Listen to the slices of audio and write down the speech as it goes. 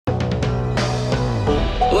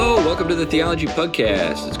to the Theology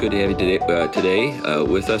Podcast. It's good to have you today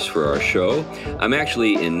with us for our show. I'm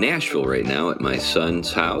actually in Nashville right now at my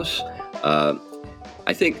son's house.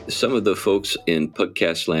 I think some of the folks in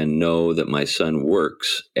podcast land know that my son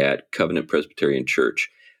works at Covenant Presbyterian Church,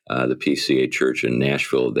 the PCA church in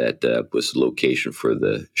Nashville that was the location for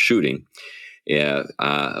the shooting. Yeah,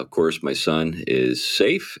 of course, my son is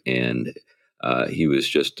safe, and he was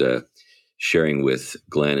just sharing with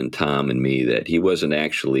Glenn and Tom and me that he wasn't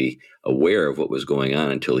actually aware of what was going on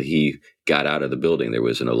until he got out of the building. There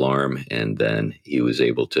was an alarm, and then he was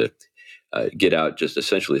able to get out just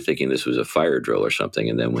essentially thinking this was a fire drill or something.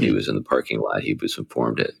 And then when he was in the parking lot, he was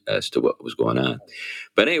informed as to what was going on.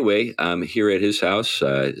 But anyway, I'm here at his house.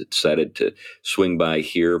 Decided to swing by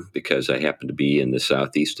here because I happen to be in the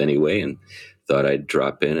Southeast anyway, and thought I'd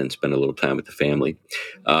drop in and spend a little time with the family.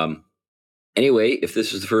 Anyway, if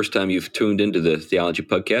this is the first time you've tuned into the Theology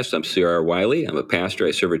Podcast, I'm C.R. Wiley. I'm a pastor.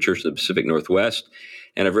 I serve a church in the Pacific Northwest,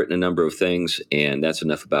 and I've written a number of things, and that's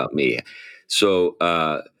enough about me. So,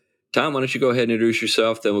 Tom, why don't you go ahead and introduce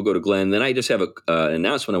yourself, then we'll go to Glenn. Then I just have an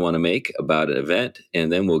announcement I want to make about an event,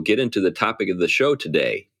 and then we'll get into the topic of the show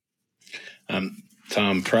today. I'm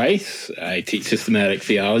Tom Price. I teach systematic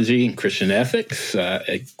theology and Christian ethics at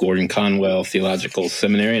Gordon Conwell Theological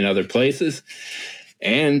Seminary and other places.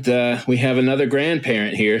 And we have another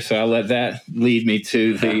grandparent here, so I'll let that lead me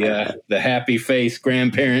to the happy face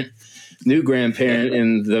new grandparent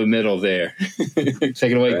in the middle there.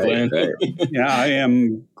 Take it away, Glenn. Right. Yeah, I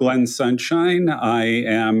am Glenn Sunshine. I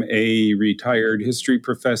am a retired history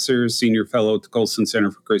professor, senior fellow at the Colson Center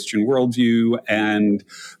for Christian Worldview, and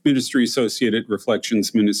ministry associate at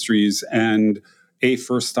Reflections Ministries, and a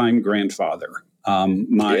first-time grandfather.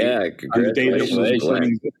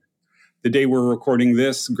 Congratulations. The day we're recording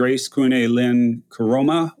this, Grace Kune Lynn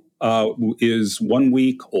Karoma is 1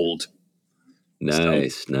 week old.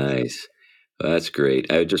 Nice. Well, that's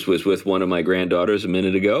great. I just was with one of my granddaughters a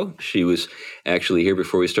minute ago. She was actually here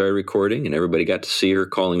before we started recording, and everybody got to see her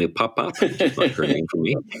calling me Pop, which is like her name for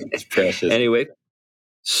me. It's precious. Anyway,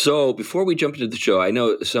 so before we jump into the show, I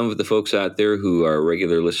know some of the folks out there who are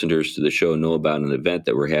regular listeners to the show know about an event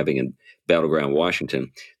that we're having in Battleground,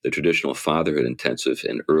 Washington, the traditional fatherhood intensive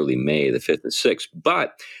in early May, the 5th and 6th.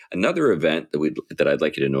 But another event that I'd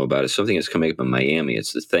like you to know about is something that's coming up in Miami.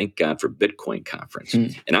 It's the Thank God for Bitcoin conference.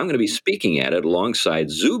 And I'm going to be speaking at it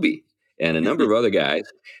alongside Zuby and a number of other guys.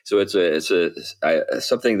 So it's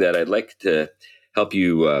something that I'd like to help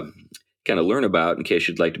you kind of learn about in case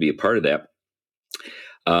you'd like to be a part of that.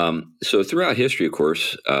 So throughout history, of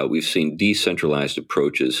course, we've seen decentralized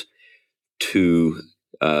approaches to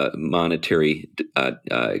monetary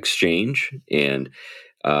exchange, and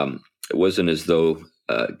it wasn't as though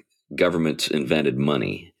governments invented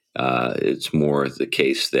money. It's more the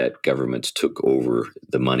case that governments took over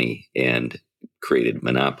the money and created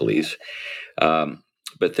monopolies.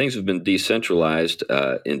 But things have been decentralized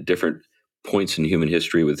in different points in human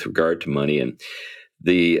history with regard to money, and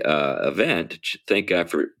the event, Thank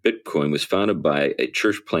God for Bitcoin, was founded by a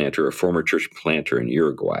former church planter in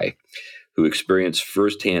Uruguay, who experienced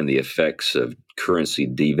firsthand the effects of currency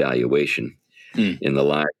devaluation in the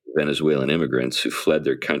lives of Venezuelan immigrants who fled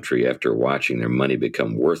their country after watching their money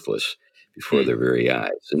become worthless before their very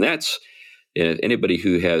eyes. And that's anybody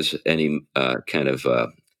who has any kind of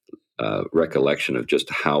recollection of just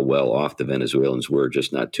how well off the Venezuelans were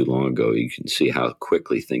just not too long ago. You can see how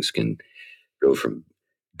quickly things can go from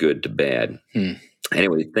good to bad.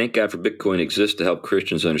 Anyway, Thank God for Bitcoin exists to help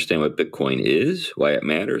Christians understand what Bitcoin is, why it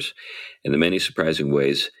matters, and the many surprising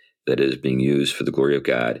ways that it is being used for the glory of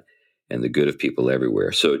God and the good of people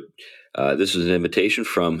everywhere. So this is an invitation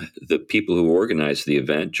from the people who organized the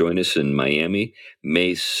event. Join us in Miami,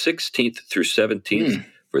 May 16th through 17th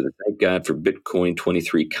for the Thank God for Bitcoin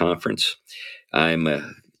 23 conference. I'm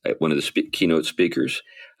one of the keynote speakers,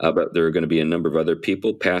 but there are going to be a number of other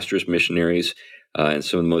people, pastors, missionaries, and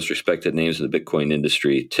some of the most respected names in the Bitcoin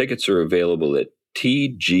industry. Tickets are available at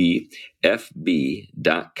tgfb.com,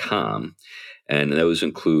 and those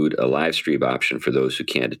include a live stream option for those who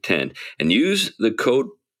can't attend. And use the code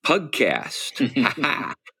PUGCAST.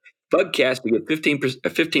 PUGCAST to get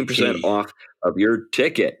 15% off of your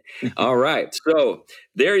ticket. All right, so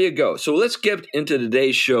there you go. So let's get into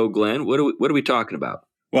today's show, Glenn. What are we talking about?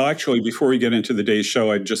 Well, actually, before we get into today's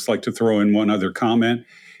show, I'd just like to throw in one other comment.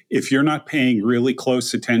 If you're not paying really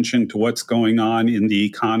close attention to what's going on in the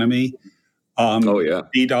economy,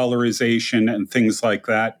 de-dollarization and things like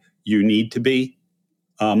that, you need to be.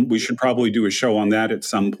 We should probably do a show on that at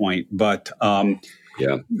some point. But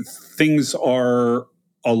things are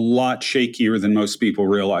a lot shakier than most people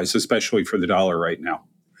realize, especially for the dollar right now.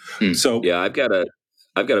 So I've got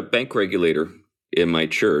I've got a bank regulator in my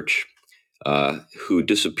church who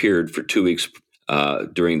disappeared for 2 weeks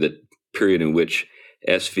during the period in which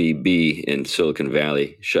SVB in Silicon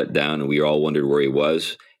Valley shut down, and we all wondered where he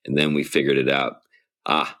was. And then we figured it out.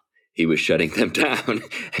 He was shutting them down.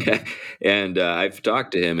 And I've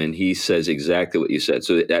talked to him, and he says exactly what you said.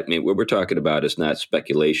 So that means what we're talking about is not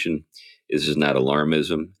speculation. This is not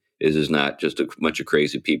alarmism. This is not just a bunch of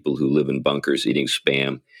crazy people who live in bunkers eating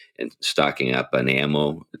Spam and stocking up on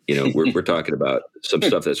ammo. We're talking about some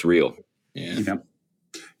stuff that's real.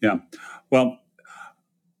 Yeah. Well,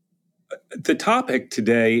 the topic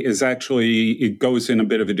today is actually, it goes in a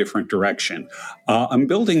bit of a different direction. I'm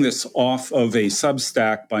building this off of a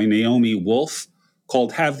Substack by Naomi Wolf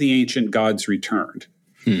called Have the Ancient Gods Returned?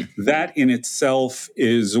 That in itself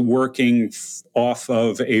is working off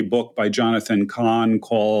of a book by Jonathan Cahn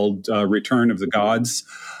called Return of the Gods.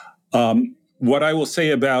 What I will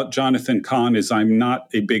say about Jonathan Cahn is I'm not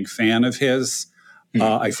a big fan of his.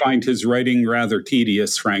 I find his writing rather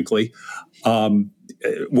tedious, frankly.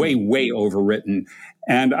 Way overwritten.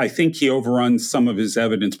 And I think he overruns some of his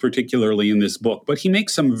evidence, particularly in this book. But he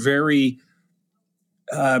makes some very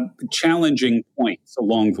challenging points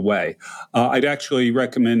along the way. I'd actually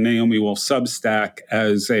recommend Naomi Wolf's Substack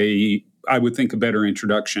as I would think, a better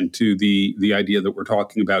introduction to the idea that we're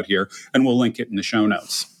talking about here. And we'll link it in the show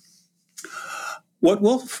notes.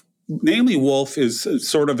 Naomi Wolf is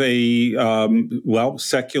sort of a,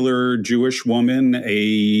 secular Jewish woman,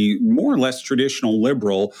 a more or less traditional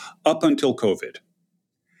liberal up until COVID.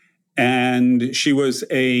 And she was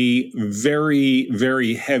a very,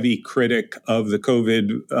 very heavy critic of the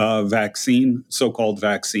COVID vaccine, so-called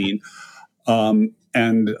vaccine. And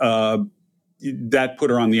that put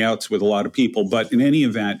her on the outs with a lot of people. But in any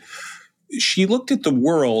event, she looked at the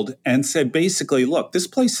world and said, basically, look, this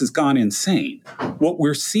place has gone insane. What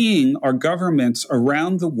we're seeing are governments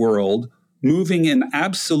around the world moving in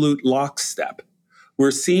absolute lockstep.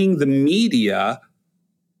 We're seeing the media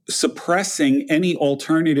suppressing any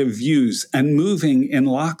alternative views and moving in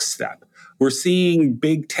lockstep. We're seeing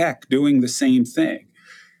big tech doing the same thing.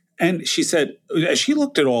 And she said, as she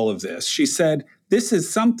looked at all of this, she said, this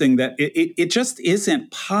is something that it just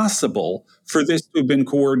isn't possible for this to have been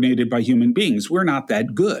coordinated by human beings. We're not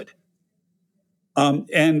that good.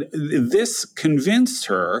 And this convinced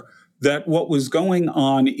her that what was going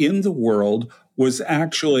on in the world was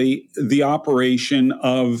actually the operation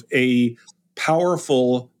of a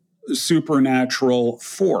powerful supernatural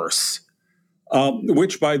force,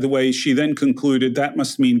 which, by the way, she then concluded that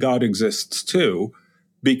must mean God exists too.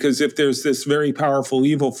 Because if there's this very powerful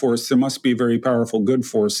evil force, there must be a very powerful good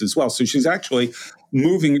force as well. So she's actually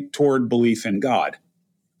moving toward belief in God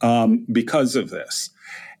because of this.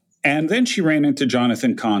 And then she ran into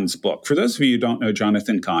Jonathan Cahn's book. For those of you who don't know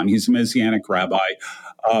Jonathan Cahn, he's a Messianic rabbi,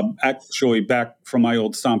 actually back from my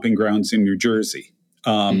old stomping grounds in New Jersey.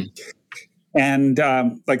 And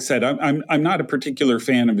like I said, I'm not a particular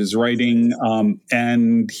fan of his writing,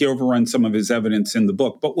 and he overruns some of his evidence in the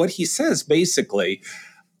book. But what he says basically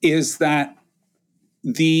is that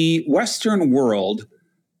the Western world,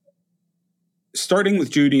 starting with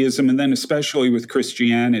Judaism and then especially with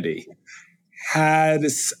Christianity, had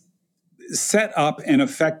set up an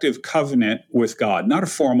effective covenant with God, not a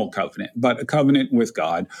formal covenant, but a covenant with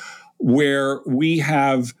God, where we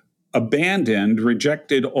have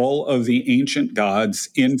rejected all of the ancient gods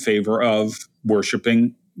in favor of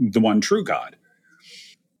worshiping the one true God.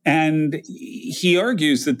 And he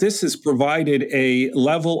argues that this has provided a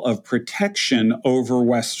level of protection over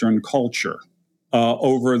Western culture,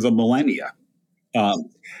 over the millennia.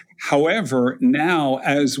 However, now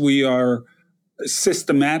as we are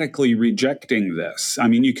systematically rejecting this. I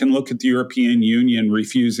mean, you can look at the European Union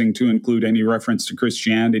refusing to include any reference to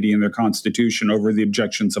Christianity in their constitution over the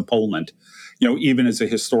objections of Poland, even as a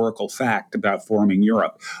historical fact about forming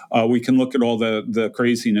Europe. We can look at all the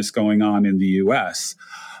craziness going on in the U.S.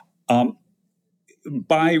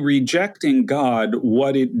 By rejecting God,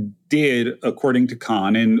 what it did, according to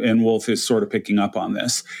Cahn, and Wolf is sort of picking up on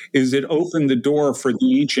this, is it opened the door for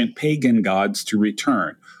the ancient pagan gods to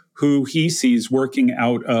return, who he sees working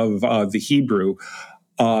out of the Hebrew,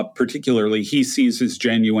 particularly he sees as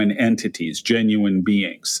genuine entities, genuine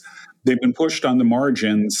beings. They've been pushed on the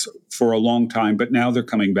margins for a long time, but now they're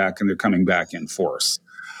coming back, and they're coming back in force.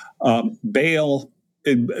 Baal,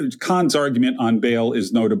 Kahn's argument on Baal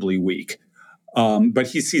is notably weak, but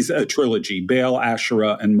he sees a trilogy, Baal,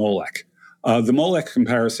 Asherah, and Molech. The Molech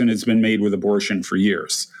comparison has been made with abortion for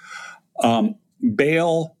years.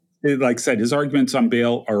 Baal, like I said, his arguments on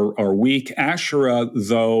Baal are weak. Asherah,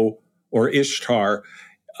 though, or Ishtar,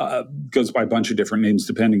 goes by a bunch of different names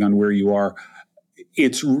depending on where you are,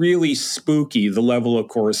 it's really spooky, the level of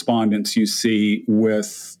correspondence you see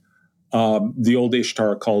with the old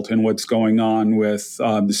Ishtar cult and what's going on with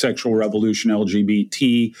the sexual revolution,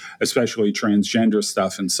 LGBT, especially transgender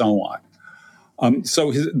stuff, and so on.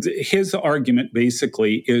 So his argument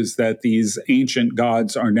basically is that these ancient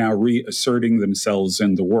gods are now reasserting themselves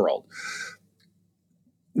in the world.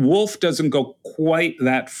 Woolf doesn't go quite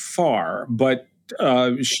that far, but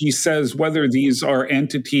she says whether these are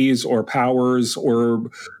entities or powers or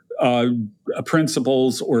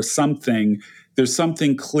principles or something, there's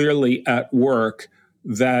something clearly at work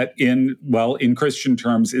that in Christian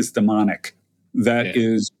terms is demonic, that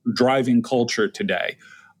is driving culture today.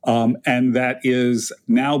 And that is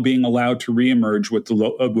now being allowed to reemerge with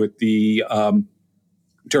the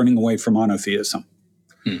turning away from monotheism.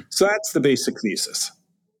 So that's the basic thesis.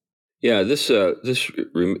 Yeah, this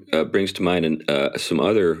brings to mind some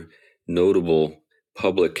other notable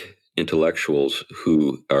public intellectuals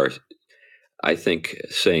who are, I think,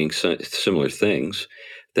 saying similar things.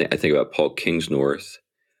 I think about Paul Kingsnorth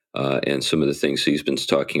and some of the things he's been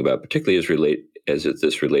talking about, particularly as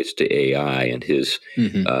this relates to AI and his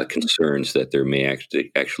concerns that there may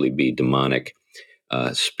actually be demonic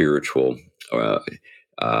spiritual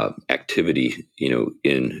activity,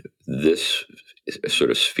 in this sort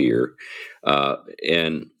of sphere,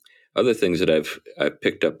 and other things that I've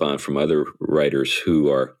picked up on from other writers who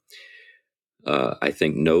are, I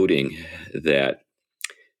think, noting that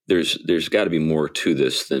there's got to be more to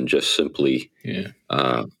this than just simply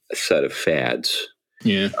a set of fads.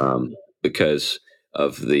 Because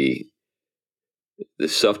of the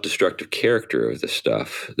self-destructive character of the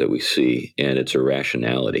stuff that we see and its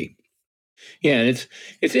irrationality. Yeah, and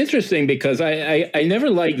it's interesting because I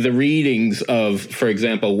never liked the readings of, for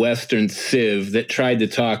example, Western Civ that tried to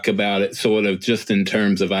talk about it sort of just in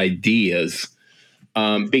terms of ideas,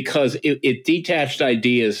 because it detached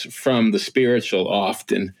ideas from the spiritual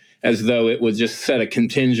often, as though it was just a set of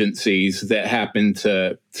contingencies that happened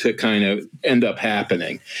to kind of end up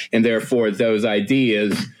happening. And therefore, those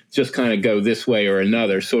ideas just kind of go this way or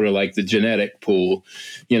another, sort of like the genetic pool,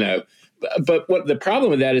 But what the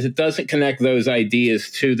problem with that is it doesn't connect those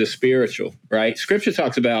ideas to the spiritual, right? Scripture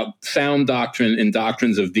talks about sound doctrine and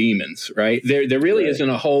doctrines of demons, right? There really isn't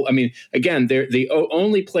a whole, again, the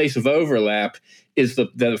only place of overlap is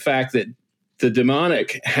the fact that the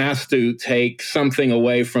demonic has to take something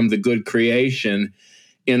away from the good creation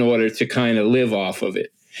in order to kind of live off of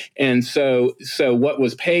it. And so what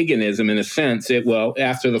was paganism in a sense?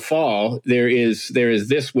 After the fall, there is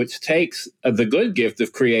this which takes the good gift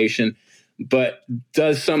of creation, but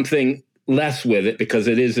does something less with it because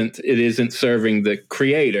it isn't serving the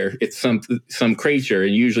creator. It's some creature,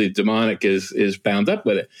 and usually demonic is bound up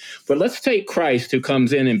with it. But let's take Christ, who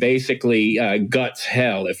comes in and basically guts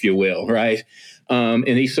hell, if you will, right? And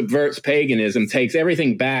he subverts paganism, takes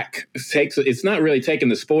everything back. It's not really taking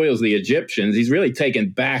the spoils of the Egyptians. He's really taken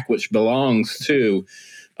back which belongs to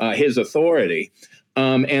his authority.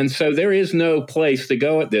 And so there is no place to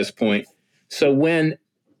go at this point. So when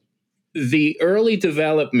the early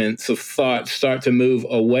developments of thought start to move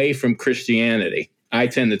away from Christianity, I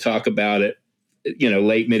tend to talk about it,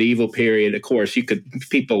 late medieval period. Of course,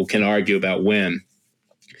 people can argue about when.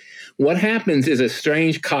 What happens is a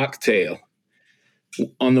strange cocktail.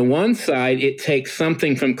 On the one side, it takes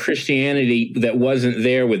something from Christianity that wasn't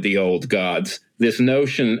there with the old gods, this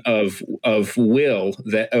notion of will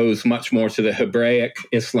that owes much more to the Hebraic,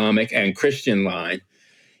 Islamic, and Christian line.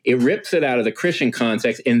 It rips it out of the Christian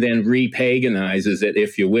context and then repaganizes it,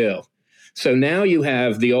 if you will. So now you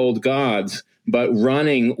have the old gods, but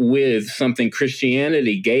running with something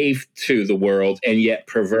Christianity gave to the world and yet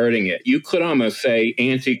perverting it. You could almost say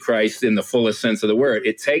Antichrist in the fullest sense of the word.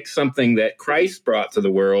 It takes something that Christ brought to the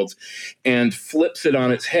world and flips it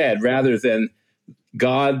on its head rather than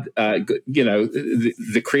God,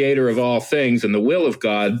 the creator of all things and the will of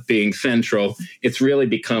God being central. It's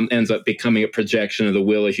really ends up becoming a projection of the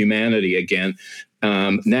will of humanity again.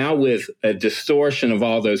 Now with a distortion of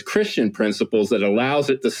all those Christian principles that allows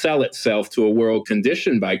it to sell itself to a world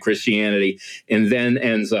conditioned by Christianity and then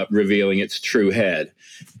ends up revealing its true head.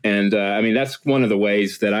 And that's one of the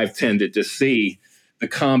ways that I've tended to see the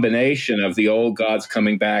combination of the old gods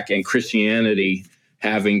coming back and Christianity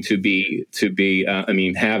having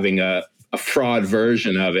having a fraud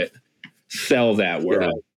version of it sell that world.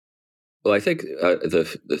 Yeah. Well, I think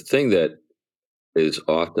the thing that is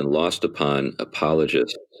often lost upon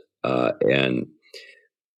apologists and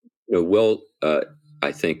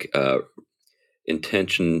I think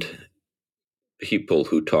intentioned people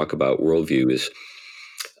who talk about worldview is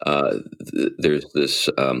there's this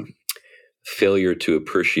failure to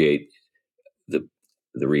appreciate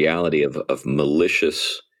the reality of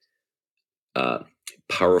malicious,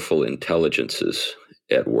 powerful intelligences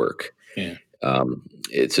at work. Yeah.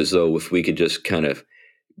 It's as though if we could just kind of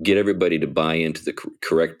get everybody to buy into the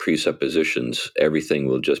correct presuppositions, everything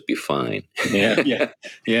will just be fine. Yeah.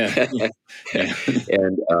 Yeah.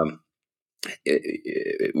 And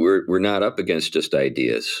we're not up against just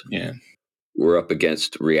ideas. Yeah. We're up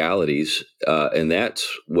against realities, and that's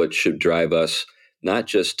what should drive us not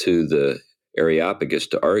just to the Areopagus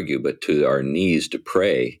to argue, but to our knees to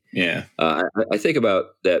pray. Yeah. I think about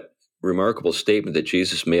that remarkable statement that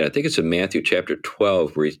Jesus made. I think it's in Matthew chapter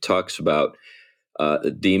 12, where he talks about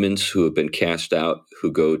demons who have been cast out,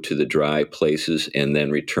 who go to the dry places and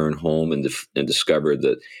then return home and discover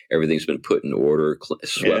that everything's been put in order,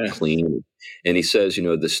 swept clean. And he says,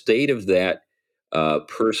 the state of that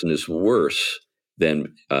person is worse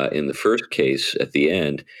than in the first case at the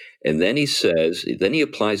end. And then he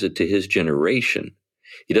applies it to his generation.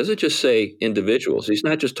 He doesn't just say individuals. He's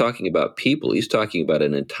not just talking about people. He's talking about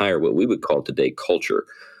an entire, what we would call today, culture.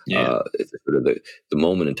 Sort of the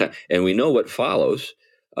moment in time. And we know what follows,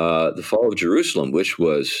 the fall of Jerusalem, which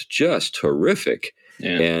was just horrific.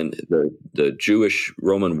 Yeah. And the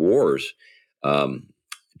Jewish-Roman wars,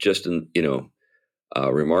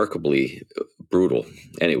 remarkably brutal.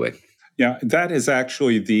 Anyway. Yeah, that is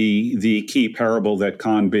actually the key parable that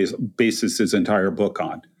Kahn bases his entire book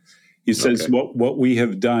on. He says what we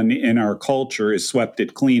have done in our culture is swept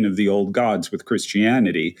it clean of the old gods with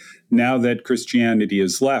Christianity. Now that Christianity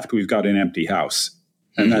is left, we've got an empty house.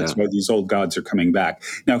 And that's why these old gods are coming back.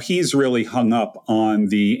 Now, he's really hung up on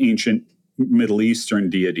the ancient Middle Eastern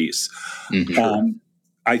deities. Mm-hmm.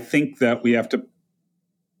 I think that we have to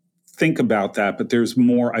think about that, but there's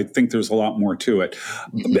more. I think there's a lot more to it.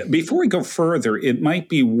 Mm-hmm. Before we go further, it might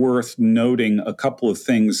be worth noting a couple of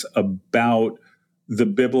things about the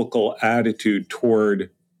biblical attitude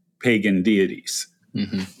toward pagan deities.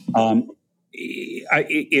 Mm-hmm.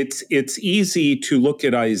 It's easy to look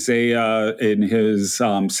at Isaiah in his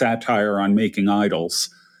satire on making idols,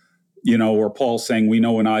 or Paul saying we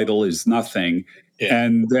know an idol is nothing,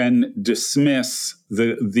 and then dismiss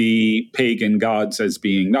the pagan gods as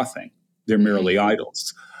being nothing. They're merely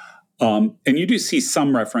idols. And you do see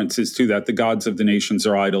some references to that. The gods of the nations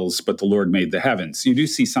are idols, but the Lord made the heavens. You do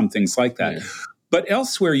see some things like that. Yeah. But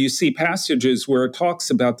elsewhere, you see passages where it talks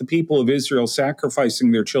about the people of Israel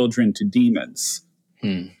sacrificing their children to demons.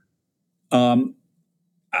 I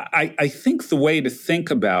think the way to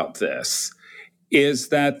think about this is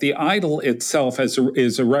that the idol itself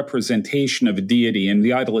is a representation of a deity, and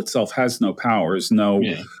the idol itself has no powers,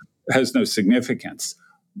 has no significance.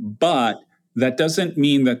 But that doesn't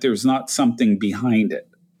mean that there's not something behind it.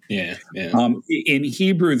 In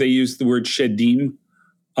Hebrew, they use the word shedim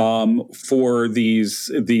for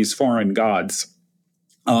these foreign gods.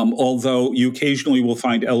 Although you occasionally will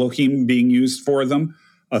find Elohim being used for them,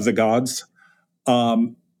 the gods.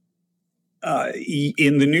 In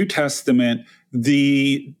the New Testament,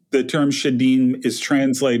 the term shedim is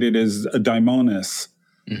translated as a daimonis,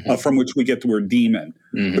 from which we get the word demon.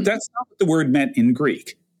 Mm-hmm. But that's not what the word meant in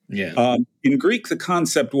Greek. In Greek, the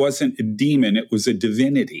concept wasn't a demon, it was a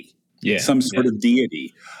divinity. Some sort of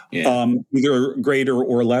deity, either greater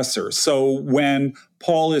or lesser. So when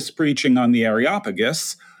Paul is preaching on the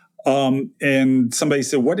Areopagus, and somebody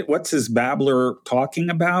said, what's this babbler talking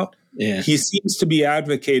about? He seems to be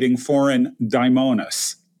advocating foreign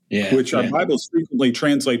daimonos, which our Bibles frequently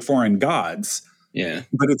translate foreign gods.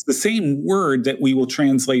 But it's the same word that we will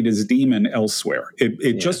translate as demon elsewhere.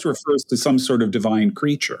 It just refers to some sort of divine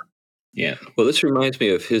creature. Well, this reminds me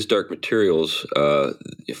of his Dark Materials,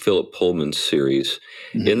 Philip Pullman's series.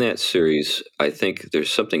 Mm-hmm. In that series, I think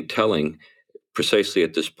there's something telling precisely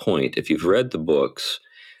at this point. If you've read the books,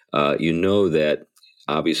 you know that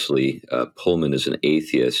obviously Pullman is an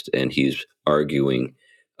atheist and he's arguing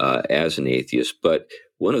as an atheist. But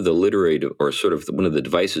one of the literary, or sort of one of the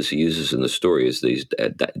devices he uses in the story is these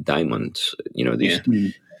daimons.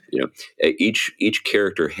 Each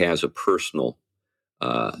character has a personal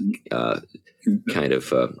kind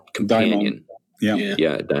of companion.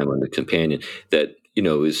 Daimon, the companion that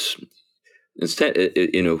is instead.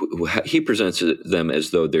 He presents them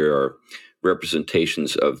as though there are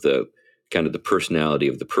representations of the kind of the personality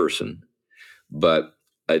of the person. But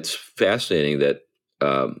it's fascinating that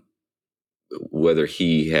whether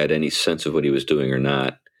he had any sense of what he was doing or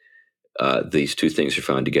not, these two things are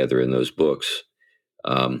found together in those books.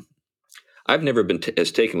 I've never been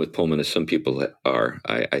as taken with Pullman as some people are.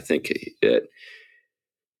 I think that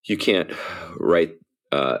you can't write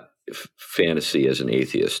fantasy as an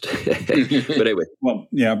atheist. But anyway. Well,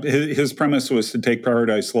 yeah, his premise was to take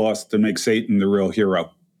Paradise Lost and make Satan the real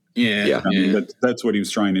hero. Yeah. That's what he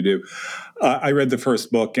was trying to do. I read the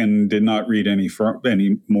first book and did not read any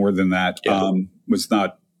more than that. Yeah. Was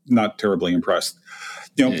not terribly impressed.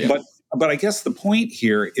 But I guess the point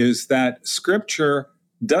here is that Scripture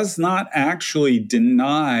does not actually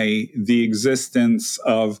deny the existence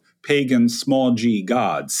of pagan small g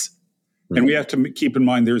gods. Mm-hmm. And we have to keep in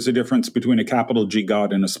mind there's a difference between a capital G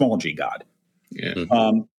God and a small g God. Yeah.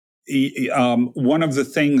 One of the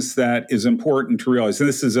things that is important to realize, and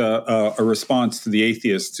this is a response to the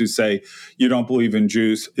atheists who say, you don't believe in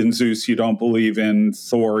Zeus, you don't believe in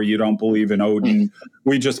Thor, you don't believe in Odin,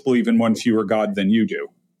 we just believe in one fewer God than you do.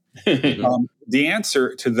 The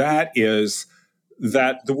answer to that is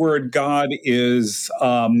that the word God is,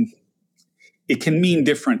 it can mean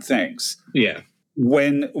different things. Yeah.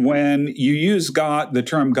 When you use God, the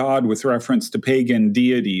term God with reference to pagan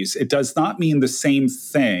deities, it does not mean the same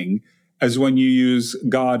thing as when you use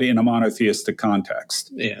God in a monotheistic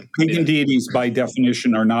context. Yeah. Pagan deities, by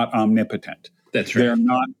definition, are not omnipotent. That's right. They're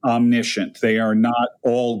not omniscient. They are not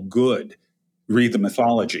all good. Read the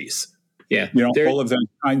mythologies. Yeah. All of those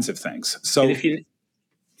kinds of things. So.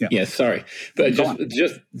 Sorry, but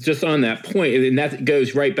just on that point, and that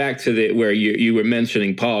goes right back to where you were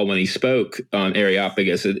mentioning Paul when he spoke on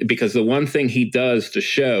Areopagus, because the one thing he does to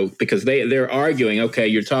show, because they're arguing, okay,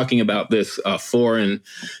 you're talking about this foreign,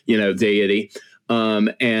 deity,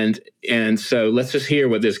 and so let's just hear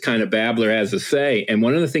what this kind of babbler has to say. And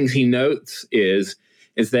one of the things he notes is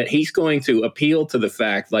that he's going to appeal to the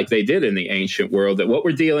fact, like they did in the ancient world, that what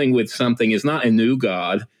we're dealing with something is not a new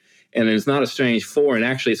God. And it's not a strange foreign.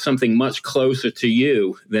 Actually, it's something much closer to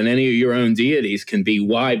you than any of your own deities can be.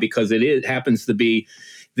 Why? Because it happens to be,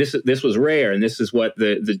 this was rare, and this is what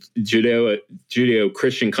the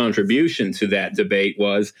Judeo-Christian contribution to that debate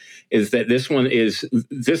is that this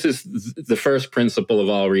is the first principle of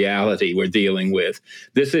all reality we're dealing with.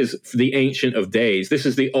 This is the Ancient of Days. This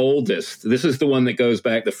is the oldest. This is the one that goes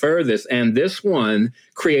back the furthest, and this one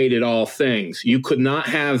created all things. You could not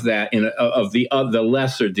have that of the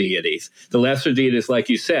lesser deities. The lesser deities, like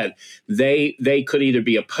you said, they could either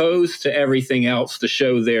be opposed to everything else to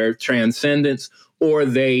show their transcendence, or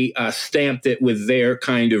they stamped it with their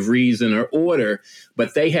kind of reason or order,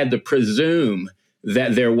 but they had to presume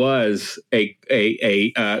that there was a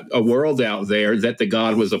world out there that the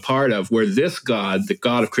God was a part of, where this God, the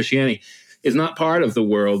God of Christianity, is not part of the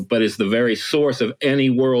world, but is the very source of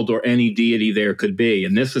any world or any deity there could be.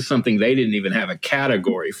 And this is something they didn't even have a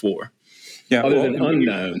category for, other than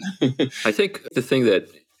unknown. I think the thing that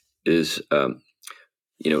is,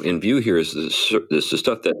 in view here is the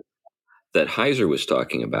stuff that Heiser was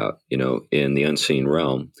talking about, in the unseen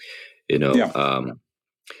realm,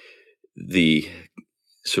 the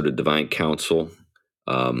sort of divine counsel,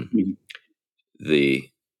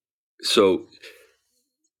 so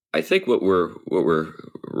I think what we're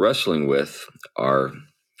wrestling with are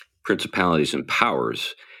principalities and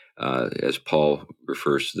powers, as Paul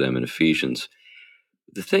refers to them in Ephesians.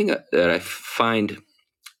 The thing that I find,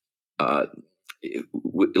 at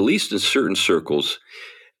least in certain circles,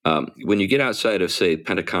 when you get outside of, say,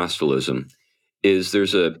 Pentecostalism, is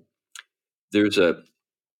there's a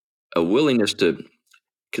willingness to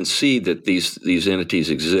concede that these entities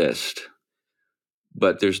exist,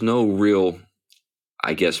 but there's no real,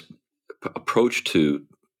 I guess, approach to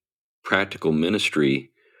practical ministry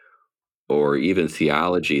or even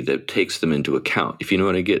theology that takes them into account. If you know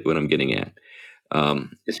what I'm getting at,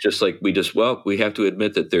 it's just like we have to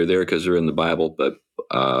admit that they're there because they're in the Bible, but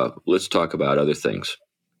let's talk about other things.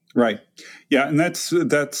 Right. Yeah, and that's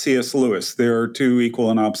C.S. Lewis. There are two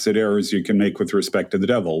equal and opposite errors you can make with respect to the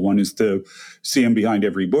devil. One is to see him behind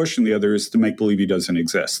every bush, and the other is to make believe he doesn't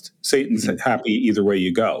exist. Satan's happy either way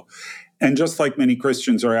you go. And just like many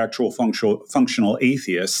Christians are actual functional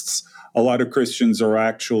atheists, a lot of Christians are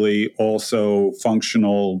actually also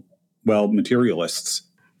functional, materialists.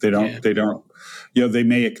 They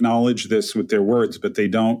may acknowledge this with their words, but they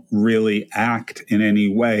don't really act in any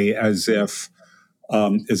way as if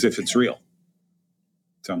it's real.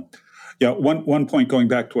 So, one point going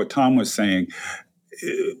back to what Tom was saying,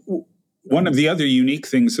 one of the other unique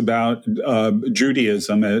things about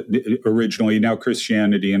Judaism, originally now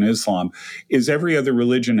Christianity and Islam, is every other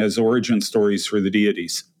religion has origin stories for the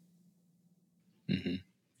deities. Mm-hmm.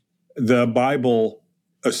 The Bible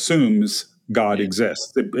assumes God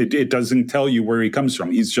exists. It doesn't tell you where he comes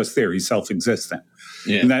from. He's just there. He's self-existent.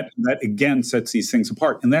 Yeah. And that again sets these things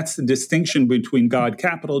apart. And that's the distinction between God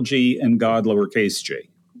capital G and God lowercase g.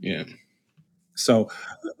 Yeah. So,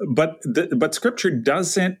 but Scripture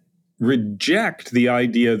doesn't reject the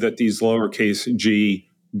idea that these lowercase g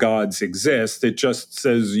gods exist. It just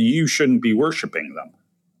says you shouldn't be worshiping them.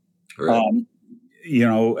 Right.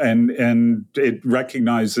 And it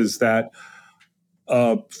recognizes that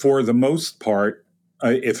for the most part,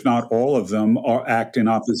 if not all of them, act in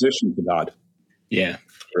opposition to God. Yeah.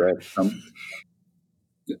 Right.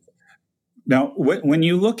 Now, when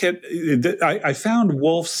you look at, I found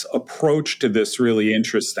Wolf's approach to this really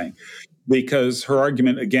interesting, because her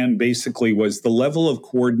argument, again, basically was the level of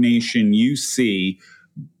coordination you see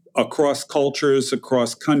across cultures,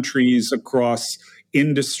 across countries, across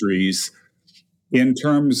industries in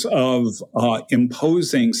terms of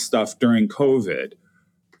imposing stuff during COVID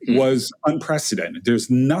was unprecedented. There's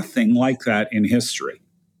nothing like that in history.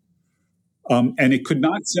 And it could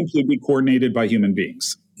not simply be coordinated by human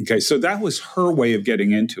beings. Okay, so that was her way of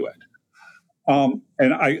getting into it.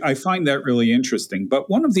 And I find that really interesting. But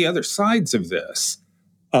one of the other sides of this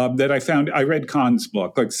that I found, I read Kahn's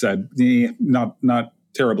book, like I said, not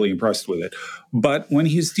terribly impressed with it. But when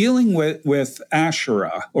he's dealing with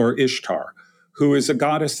Asherah or Ishtar, who is a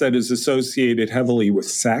goddess that is associated heavily with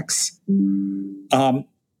sex,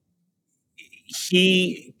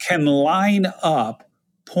 he can line up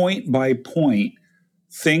point by point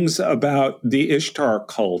things about the Ishtar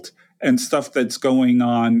cult and stuff that's going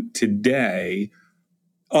on today,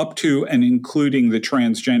 up to and including the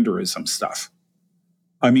transgenderism stuff.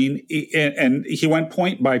 I mean, and he went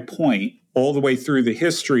point by point all the way through the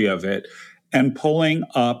history of it and pulling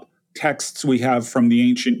up texts we have from the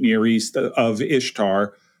ancient Near East of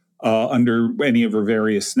Ishtar under any of her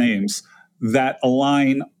various names that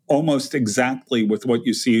align almost exactly with what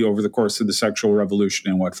you see over the course of the sexual revolution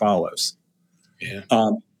and what follows. Yeah.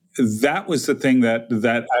 That was the thing that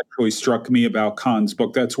actually struck me about Kahn's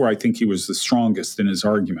book. That's where I think he was the strongest in his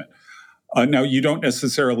argument. Now, you don't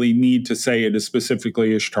necessarily need to say it is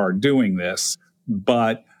specifically Ishtar doing this,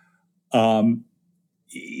 but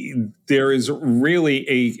there is really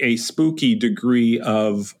a spooky degree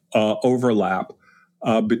of overlap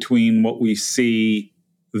between what we see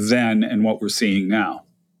then and what we're seeing now.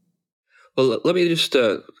 Well, let me just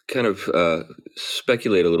kind of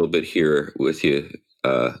speculate a little bit here with you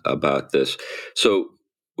about this. So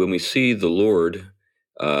when we see the Lord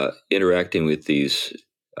interacting with these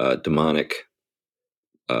demonic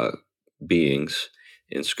beings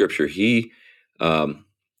in Scripture, he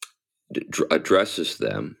addresses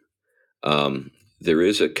them. There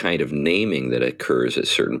is a kind of naming that occurs at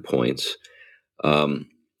certain points.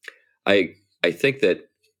 I think that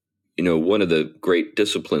one of the great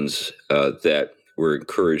disciplines that we're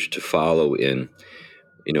encouraged to follow in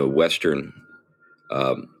Western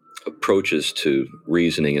approaches to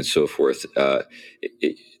reasoning and so forth,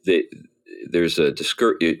 there's a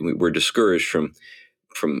we're discouraged from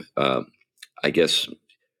I guess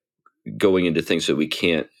going into things that we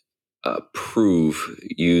can't prove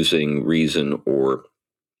using reason or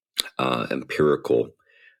empirical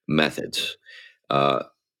methods.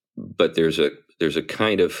 But there's a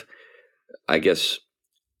kind of, I guess,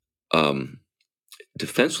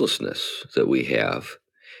 defenselessness that we have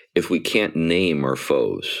if we can't name our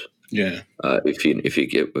foes. Yeah. If you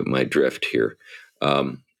get my drift here,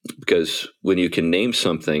 because when you can name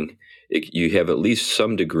something, you have at least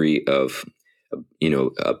some degree of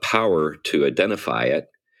a power to identify it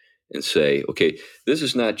and say, okay, this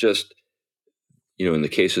is not just in the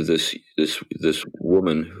case of this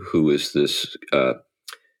woman who is this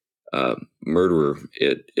murderer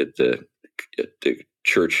at the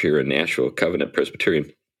church here in Nashville, Covenant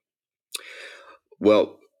Presbyterian.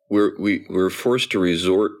 Well, we're forced to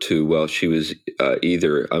resort to, she was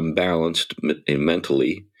either unbalanced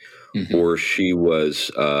mentally, mm-hmm. or she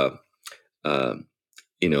was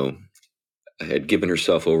had given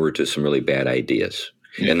herself over to some really bad ideas.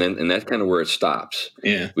 Yeah. And that's kind of where it stops.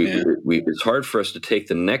 Yeah. It's hard for us to take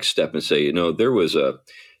the next step and say, there was a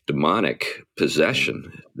demonic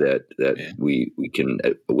possession that we can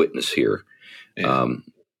witness here. Yeah.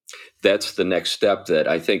 That's the next step that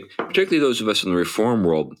I think, particularly those of us in the Reform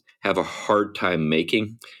world, have a hard time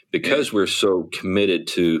making because we're so committed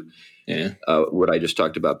to what I just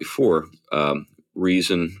talked about before,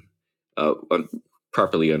 reason,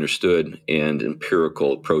 properly understood, and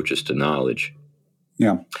empirical approaches to knowledge.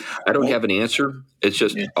 Yeah, I don't have an answer. It's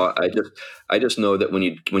just I just know that when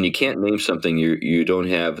you can't name something, you don't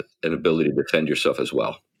have an ability to defend yourself as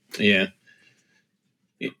well. Yeah,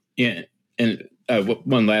 yeah. And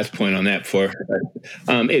one last point on that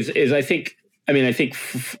is I think I mean, I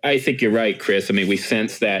think you're right, Chris. I mean, we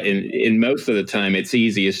sense that in most of the time, it's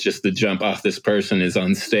easy. It's just the jump off. This person is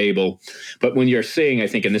unstable. But when you're seeing, I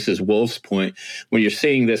think, and this is Wolf's point, when you're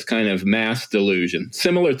seeing this kind of mass delusion,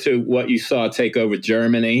 similar to what you saw take over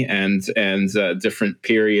Germany and different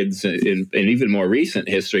periods in even more recent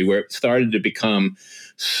history, where it started to become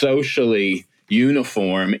socially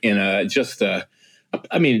uniform in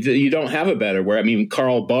I mean, you don't have a better word. I mean,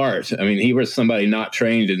 Karl Barth, I mean, he was somebody not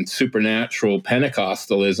trained in supernatural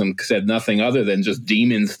Pentecostalism, said nothing other than just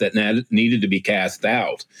demons that needed to be cast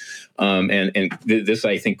out. This,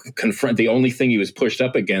 I think, the only thing he was pushed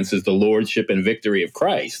up against is the lordship and victory of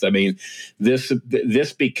Christ. I mean, this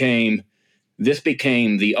became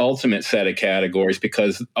the ultimate set of categories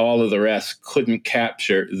because all of the rest couldn't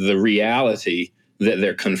capture the reality that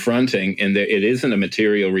they're confronting, and it isn't a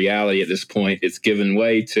material reality at this point. It's given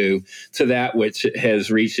way to that which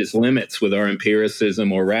has reached its limits with our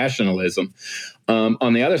empiricism or rationalism.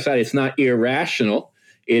 On the other side, it's not irrational.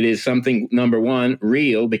 It is something, number one,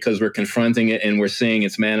 real, because we're confronting it and we're seeing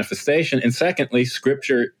its manifestation. And secondly,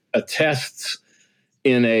 Scripture attests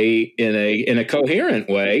in a coherent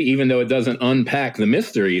way, even though it doesn't unpack the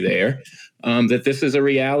mystery there, that this is a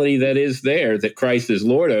reality that is there, that Christ is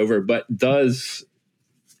Lord over, but does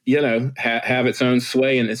have its own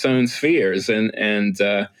sway in its own spheres. And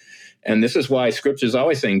this is why Scripture is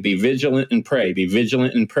always saying, be vigilant and pray,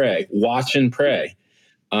 watch and pray.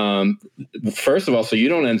 First of all, so you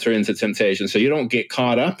don't enter into temptation, so you don't get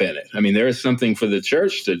caught up in it. I mean, there is something for the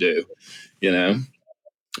church to do, Yeah.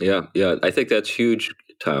 I think that's huge,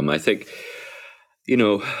 Tom. I think,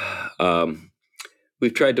 we've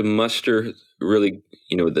tried to muster really,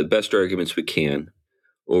 the best arguments we can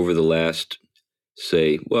over the last,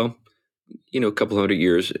 say, a couple hundred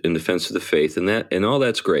years in defense of the faith, and all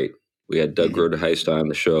that's great. We had Doug Rodeheist on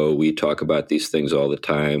the show. We talk about these things all the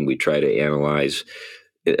time. We try to analyze,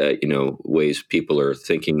 ways people are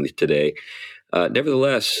thinking today.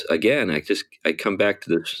 Nevertheless, again, I come back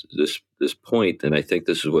to this point, and I think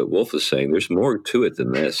this is what Wolf is saying. There's more to it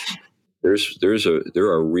than this. There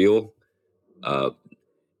are real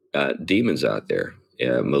demons out there,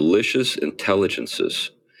 malicious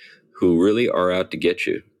intelligences who really are out to get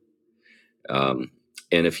you. And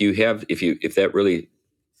if that really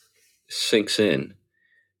sinks in,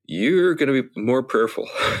 you're going to be more prayerful.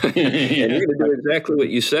 And you're going to do exactly what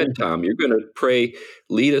you said, Tom. You're going to pray,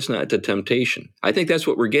 lead us not to temptation. I think that's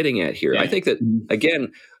what we're getting at here. Yeah. I think that,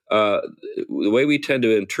 again, the way we tend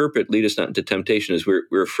to interpret lead us not into temptation is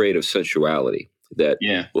we're afraid of sensuality, that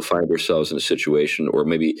we'll find ourselves in a situation, or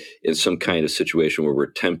maybe in some kind of situation where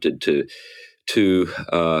we're tempted to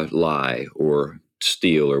lie or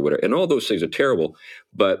steal or whatever. And all those things are terrible,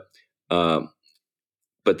 but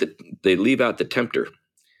they leave out the tempter.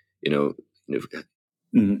 Yeah,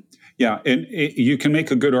 and you can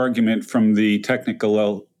make a good argument from the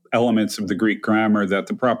technical elements of the Greek grammar that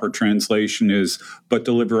the proper translation is, but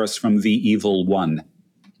deliver us from the evil one,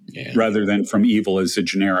 rather than from evil as a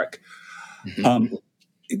generic. Mm-hmm.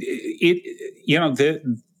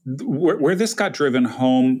 Where this got driven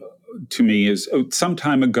home to me is some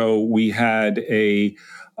time ago we had a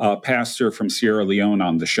pastor from Sierra Leone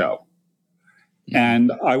on the show. Mm-hmm.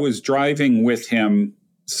 And I was driving with him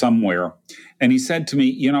somewhere, and he said to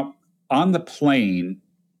me, on the plane,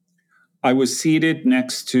 I was seated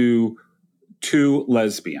next to two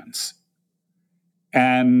lesbians.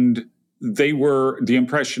 And the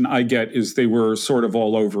impression I get is they were sort of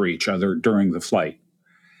all over each other during the flight.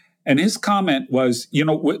 And his comment was,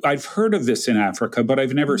 I've heard of this in Africa, but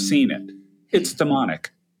I've never seen it. It's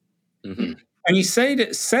demonic. Mm-hmm. And he said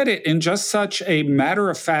it in just such a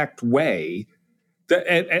matter-of-fact way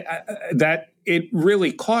that it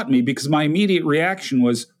really caught me, because my immediate reaction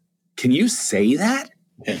was, can you say that?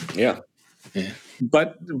 Yeah.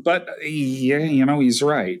 But he's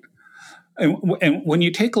right. And when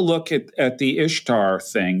you take a look at the Ishtar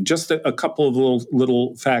thing, just a couple of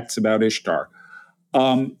little facts about Ishtar.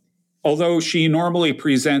 Although she normally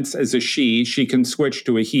presents as a she can switch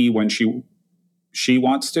to a he when she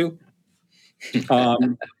wants to.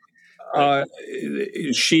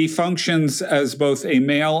 She functions as both a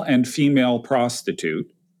male and female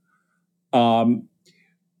prostitute.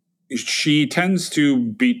 She tends to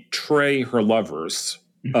betray her lovers.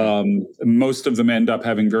 Most of them end up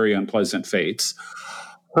having very unpleasant fates.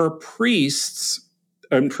 Her priests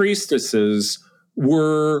and priestesses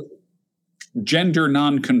were gender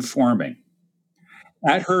non-conforming.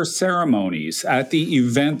 At her ceremonies, at the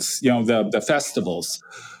events, the festivals,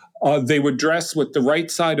 they would dress with the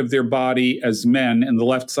right side of their body as men and the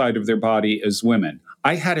left side of their body as women.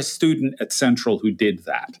 I had a student at Central who did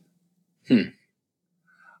that.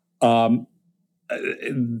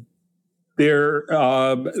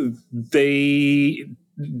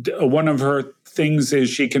 one of her things is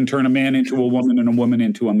she can turn a man into a woman and a woman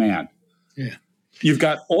into a man. Yeah. You've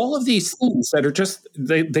got all of these things that are just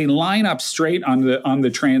they line up straight on the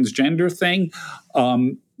transgender thing.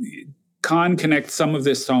 Kahn connects some of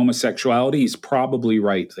this to homosexuality. He's probably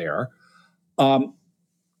right there.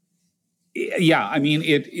 Yeah, I mean,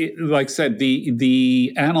 it like I said,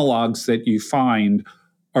 the analogs that you find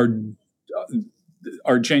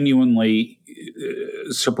are genuinely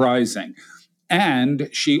surprising. And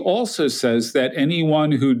she also says that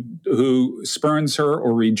anyone who spurns her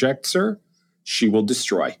or rejects her, she will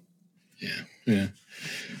destroy. Yeah.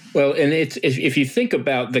 Well, and it's if you think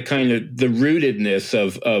about the kind of the rootedness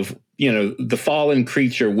of the fallen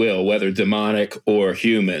creature will, whether demonic or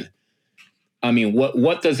human. I mean,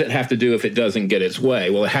 what does it have to do if it doesn't get its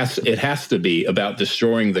way? Well, it has to be about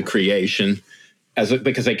destroying the creation,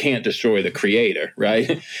 because they can't destroy the creator,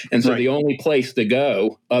 right? And so the only place to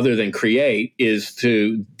go other than create is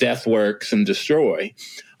to death works and destroy.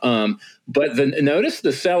 But notice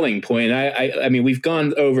the selling point. I mean, we've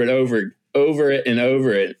gone over it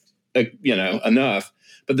enough.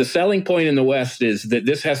 But the selling point in the West is that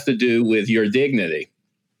this has to do with your dignity.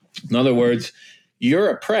 In other words, you're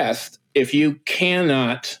oppressed if you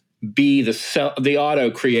cannot be the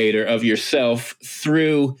auto creator of yourself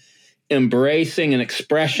through embracing an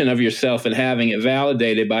expression of yourself and having it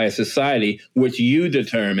validated by a society which you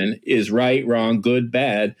determine is right, wrong, good,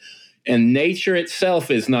 bad. And nature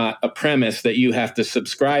itself is not a premise that you have to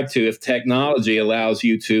subscribe to if technology allows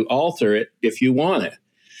you to alter it if you want it.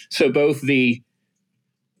 So both the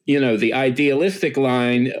idealistic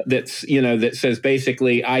line that says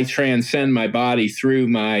basically I transcend my body through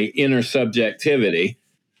my inner subjectivity,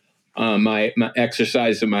 my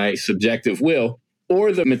exercise of my subjective will,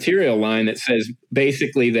 or the material line that says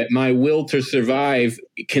basically that my will to survive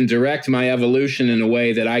can direct my evolution in a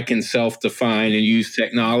way that I can self-define and use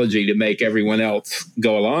technology to make everyone else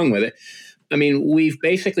go along with it. I mean, we've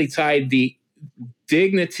basically tied the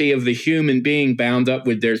dignity of the human being bound up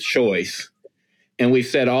with their choice. And we've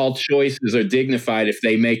said all choices are dignified if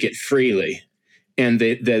they make it freely. And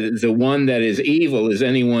the one that is evil is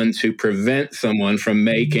anyone to prevent someone from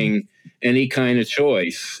making any kind of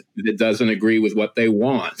choice that doesn't agree with what they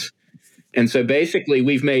want. And so basically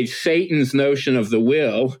we've made Satan's notion of the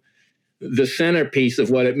will the centerpiece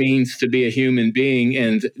of what it means to be a human being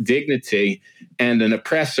and dignity, and an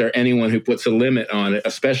oppressor, anyone who puts a limit on it,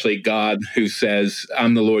 especially God, who says,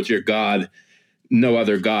 I'm the Lord your God. No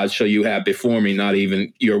other God shall you have before me, not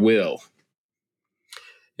even your will.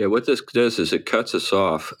 Yeah, what this does is it cuts us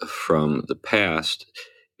off from the past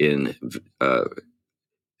in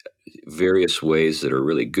various ways that are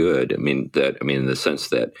really good. I mean, in the sense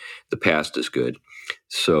that the past is good.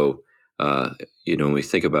 So, when we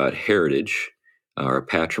think about heritage or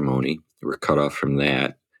patrimony, we're cut off from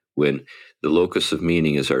that when the locus of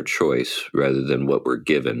meaning is our choice rather than what we're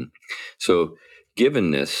given. So,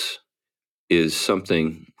 givenness is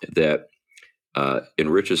something that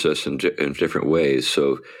enriches us in different ways.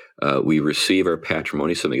 So we receive our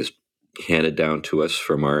patrimony, something is handed down to us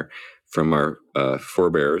from our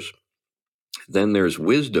forebears. Then there's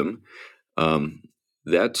wisdom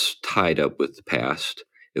that's tied up with the past.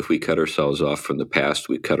 If we cut ourselves off from the past,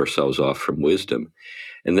 we cut ourselves off from wisdom.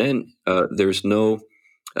 And then there's no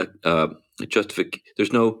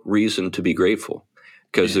there's no reason to be grateful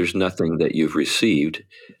because there's nothing that you've received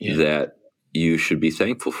that you should be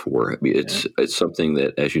thankful for. I mean, it's something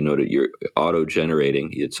that, as you noted, you're auto-generating.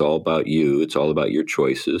 It's all about you. It's all about your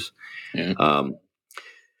choices. Yeah.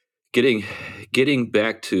 Getting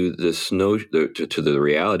back to this to the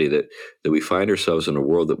reality that we find ourselves in a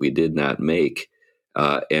world that we did not make,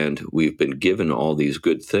 and we've been given all these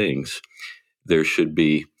good things. There should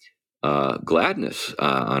be gladness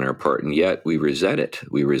on our part, and yet we resent it.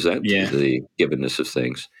 We resent the givenness of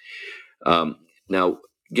things. Now,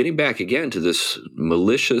 getting back again to this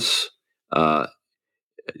malicious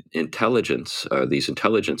intelligence, these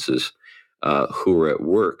intelligences who are at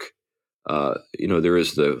work, there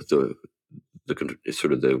is the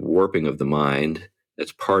sort of the warping of the mind.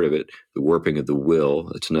 That's part of it. The warping of the will.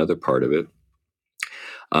 That's another part of it.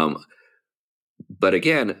 But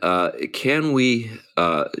again, can we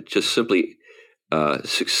just simply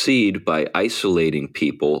succeed by isolating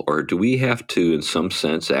people, or do we have to, in some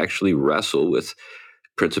sense, actually wrestle with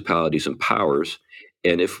principalities and powers?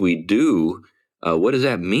 And if we do, what does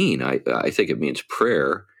that mean? I think it means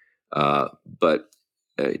prayer, but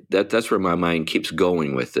that's where my mind keeps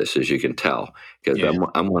going with this, as you can tell, because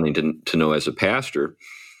I'm wanting to know as a pastor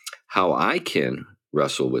how I can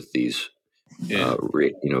wrestle with these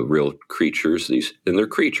real creatures. And they're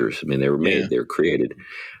creatures. I mean, they were made, they're created.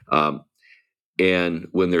 And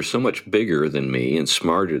when they're so much bigger than me and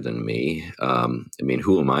smarter than me, I mean,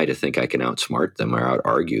 who am I to think I can outsmart them or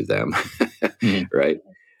out-argue them, right?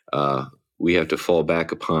 We have to fall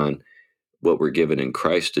back upon what we're given in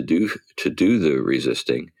Christ to do the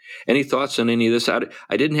resisting. Any thoughts on any of this?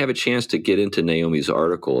 I didn't have a chance to get into Naomi's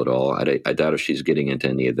article at all. I doubt if she's getting into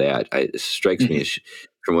any of that. It strikes me as,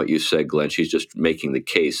 from what you said, Glenn, she's just making the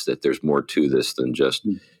case that there's more to this than just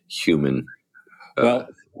human. Well,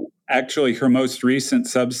 actually, her most recent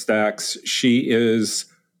Substacks, she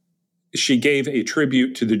gave a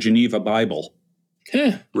tribute to the Geneva Bible.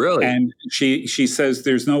 Really? And she says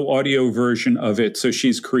there's no audio version of it, so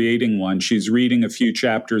she's creating one. She's reading a few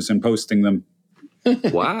chapters and posting them.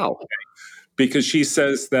 Wow. Because she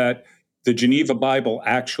says that the Geneva Bible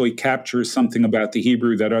actually captures something about the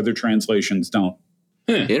Hebrew that other translations don't.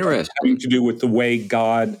 Interesting. Having to do with the way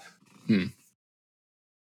God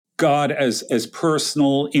as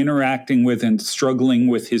personal, interacting with and struggling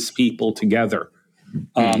with his people together.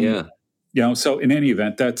 So in any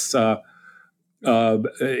event, that's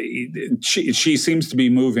she seems to be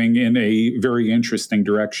moving in a very interesting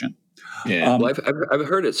direction. Yeah. Well, I've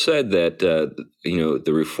heard it said that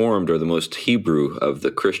the Reformed are the most Hebrew of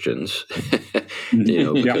the Christians,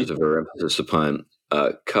 because of our emphasis upon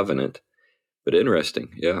covenant. But interesting,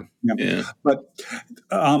 yeah. But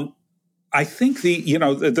I think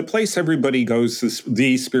the place everybody goes,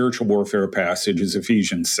 the spiritual warfare passage is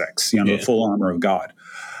Ephesians 6, the full armor of God.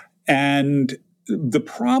 And the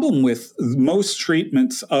problem with most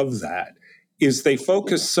treatments of that is they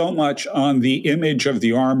focus so much on the image of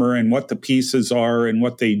the armor and what the pieces are and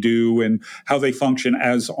what they do and how they function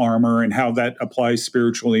as armor and how that applies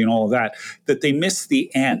spiritually and all of that they miss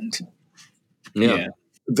the end. Yeah.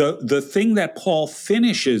 The thing that Paul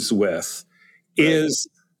finishes with is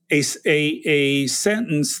a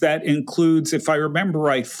sentence that includes, if I remember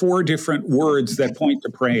right, 4 different words that point to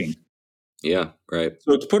praying. Yeah, right.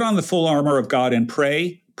 So it's put on the full armor of God and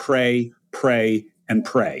pray, pray, pray, and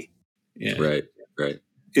pray. Yeah. Right.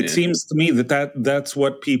 It seems to me that's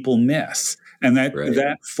what people miss. And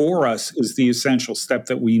that for us is the essential step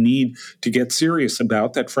that we need to get serious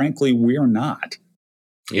about that, frankly, we're not.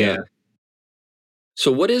 Yeah.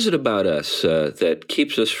 So what is it about us that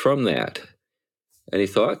keeps us from that? Any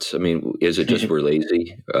thoughts? I mean, is it just we're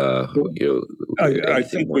lazy?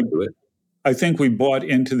 I think we bought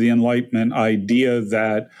into the Enlightenment idea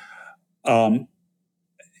that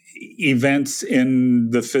events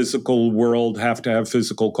in the physical world have to have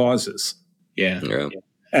physical causes. Yeah.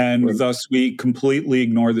 And thus we completely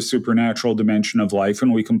ignore the supernatural dimension of life,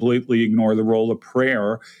 and we completely ignore the role of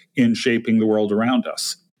prayer in shaping the world around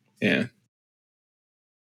us. Yeah.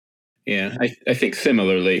 Yeah. I think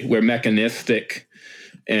similarly, we're mechanistic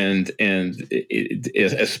and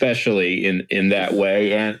especially in that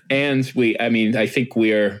way. And I think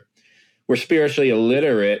we're spiritually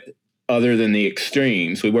illiterate other than the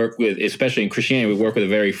extremes. We work with, especially in Christianity, we work with a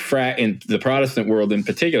very, in the Protestant world in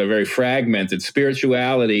particular, very fragmented.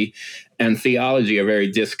 Spirituality and theology are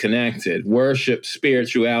very disconnected. Worship,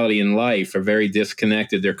 spirituality, and life are very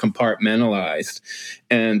disconnected. They're compartmentalized.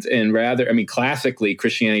 And rather, classically,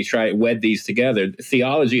 Christianity tried to wed these together.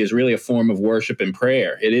 Theology is really a form of worship and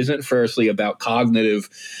prayer. It isn't firstly about cognitive,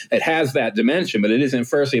 it has that dimension, but it isn't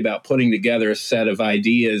firstly about putting together a set of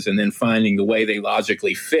ideas and then finding the way they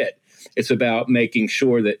logically fit. It's about making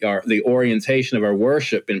sure that the orientation of our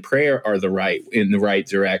worship and prayer are in the right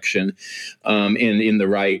direction, and in the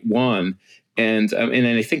right one. And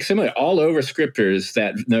I think similarly, all over Scripture is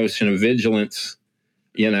that notion of vigilance,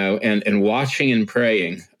 and watching and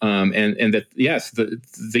praying, and that yes, the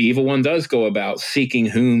evil one does go about seeking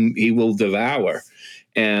whom he will devour,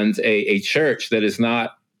 and a church that is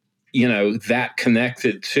not, that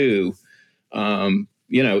connected to.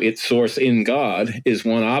 Its source in God is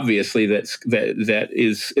one obviously that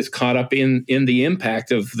is caught up in the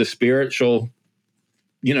impact of the spiritual,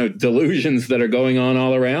 delusions that are going on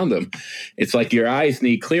all around them. It's like your eyes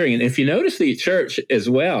need clearing. And if you notice the church as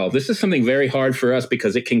well, this is something very hard for us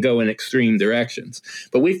because it can go in extreme directions.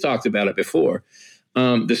 But we've talked about it before.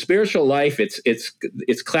 The spiritual life,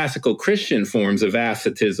 it's classical Christian forms of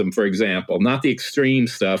asceticism, for example, not the extreme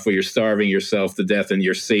stuff where you're starving yourself to death and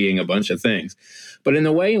you're seeing a bunch of things, but in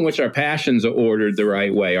the way in which our passions are ordered the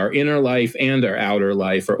right way, our inner life and our outer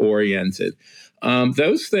life are oriented.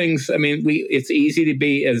 Those things, it's easy to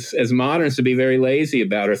be, as moderns, to be very lazy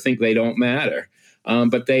about or think they don't matter.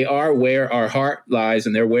 But they are where our heart lies,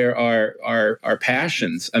 and they're where our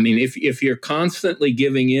passions. If you're constantly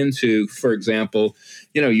giving into, for example,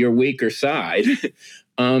 your weaker side,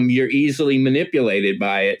 you're easily manipulated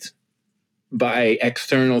by it, by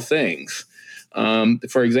external things.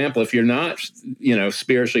 For example, if you're not,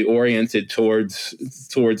 spiritually oriented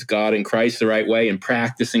towards God and Christ the right way and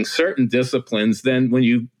practicing certain disciplines, then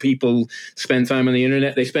when people spend time on the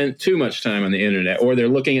internet, they spend too much time on the internet, or they're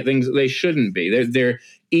looking at things that they shouldn't be. They're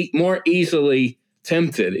more easily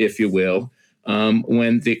tempted, if you will,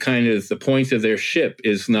 when the point of their ship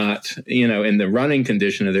is not, in the running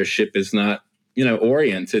condition of their ship is not,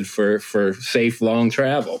 oriented for safe long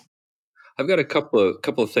travel. I've got a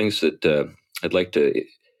couple of things that I'd like to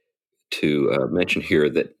mention here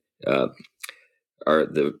that are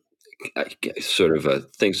the sort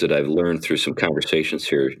of things that I've learned through some conversations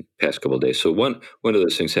here past couple of days. So one of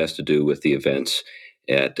those things has to do with the events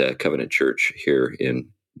at Covenant Church here in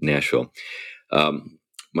Nashville.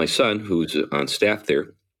 My son, who's on staff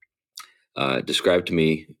there, described to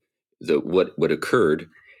me what occurred,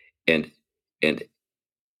 and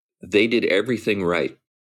they did everything right.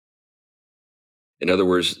 In other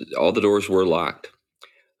words, all the doors were locked.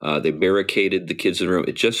 They barricaded the kids in the room.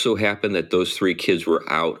 It just so happened that those 3 kids were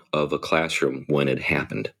out of a classroom when it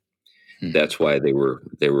happened. That's why they were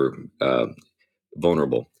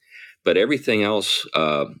vulnerable. But everything else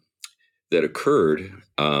that occurred,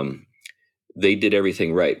 they did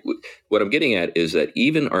everything right. What I'm getting at is that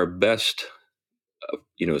even our best,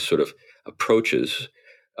 sort of approaches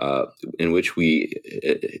in which we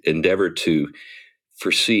endeavor to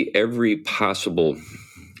foresee every possible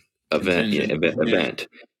event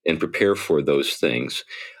and prepare for those things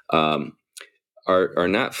are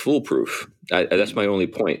not foolproof. That's my only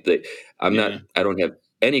point. I don't have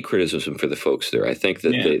any criticism for the folks there. I think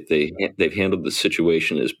that they've handled the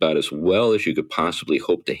situation about as well as you could possibly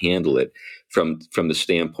hope to handle it from the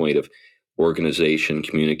standpoint of organization,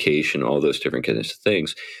 communication, all those different kinds of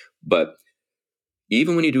things. But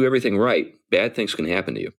even when you do everything right, bad things can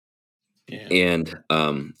happen to you. Yeah. And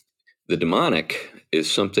the demonic is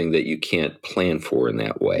something that you can't plan for in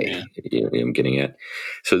that way. Yeah. I'm getting at.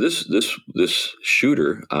 So this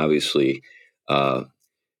shooter obviously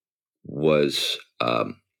was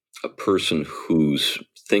a person whose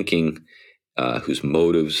thinking, whose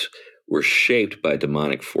motives were shaped by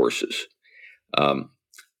demonic forces.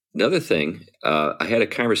 Another thing, I had a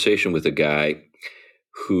conversation with a guy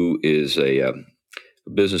who is a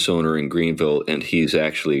business owner in Greenville, and he's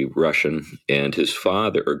actually Russian, and his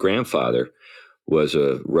father or grandfather was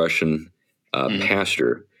a Russian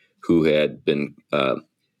pastor who had been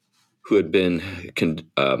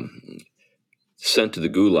sent to the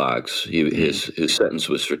gulags. His sentence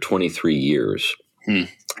was for 23 years.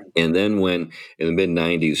 And then when in the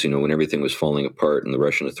mid-90s, when everything was falling apart and the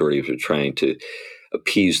Russian authorities were trying to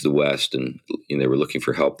appease the West and they were looking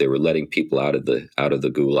for help, they were letting people out of the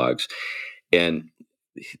gulags. And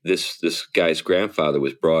this guy's grandfather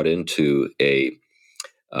was brought into a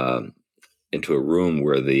room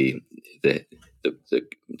where the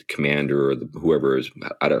commander or whoever is,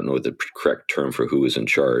 I don't know the correct term for who was in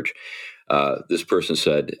charge. This person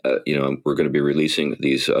said, we're going to be releasing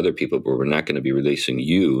these other people, but we're not going to be releasing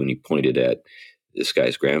you. And he pointed at this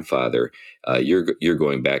guy's grandfather. You're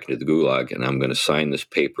going back into the gulag, and I'm going to sign this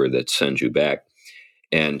paper that sends you back.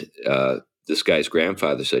 And this guy's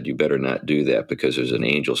grandfather said, you better not do that because there's an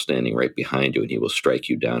angel standing right behind you and he will strike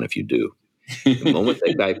you down if you do. The moment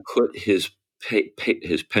that guy put his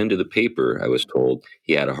pen to the paper, I was told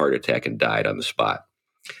he had a heart attack and died on the spot.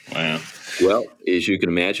 Wow. Well, as you can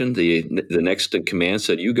imagine, the next in command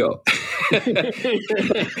said, you go.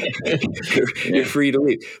 You're free to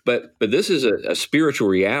leave. But this is a spiritual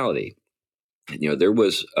reality. There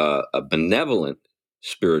was a benevolent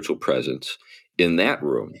spiritual presence in that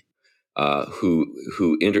room.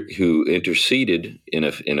 Who interceded in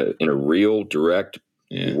a real direct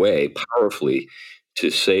way, powerfully,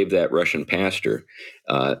 to save that Russian pastor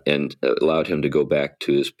and allowed him to go back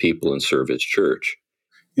to his people and serve his church.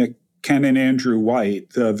 Yeah, Ken and Andrew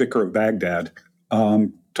White, the vicar of Baghdad,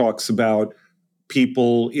 talks about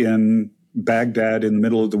people in Baghdad in the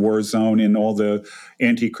middle of the war zone and all the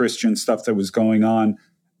anti-Christian stuff that was going on,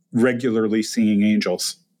 regularly seeing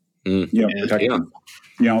angels. Protect them.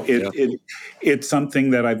 It's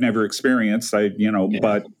something that I've never experienced.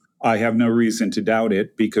 But I have no reason to doubt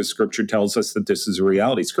it because Scripture tells us that this is a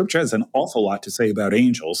reality. Scripture has an awful lot to say about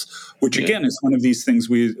angels, which again is one of these things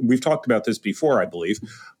we've talked about this before, I believe.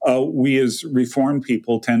 We as Reformed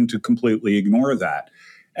people tend to completely ignore that.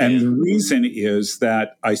 And the reason is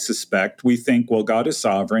that I suspect we think, well, God is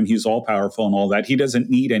sovereign, he's all powerful and all that. He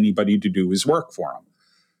doesn't need anybody to do his work for him.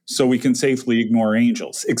 So we can safely ignore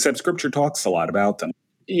angels, except Scripture talks a lot about them.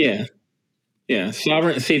 Yeah. Yeah,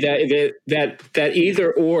 sovereign. See that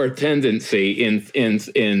either or tendency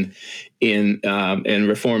in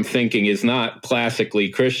Reformed thinking is not classically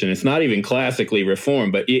Christian. It's not even classically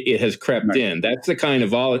Reformed, but it has crept in. That's the kind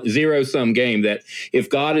of zero sum game that if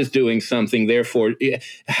God is doing something, therefore,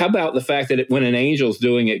 how about the fact that when an angel's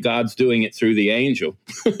doing it, God's doing it through the angel,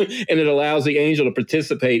 and it allows the angel to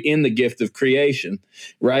participate in the gift of creation,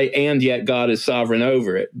 right? And yet God is sovereign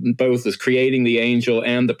over it, both as creating the angel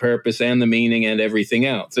and the purpose and the meaning and everything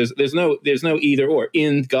else. There's no either or.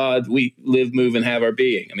 In God we live, move, and have our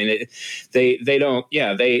being. I mean, they don't.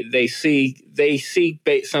 Yeah, they see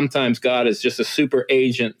sometimes God as just a super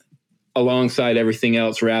agent alongside everything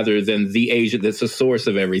else, rather than the agent that's the source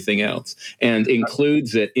of everything else, and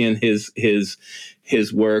includes it in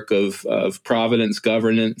his work of providence,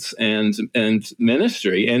 governance, and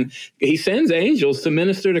ministry. And he sends angels to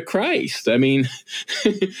minister to Christ. I mean,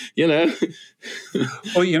 you know.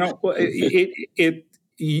 Well,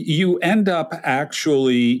 you end up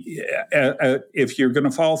actually, if you're going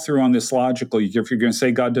to follow through on this logically, if you're going to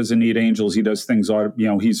say God doesn't need angels, he does things,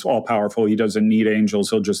 he's all powerful, he doesn't need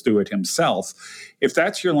angels, he'll just do it himself. If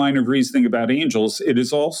that's your line of reasoning about angels, it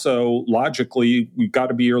is also logically got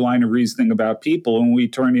to be your line of reasoning about people, and we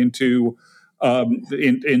turn into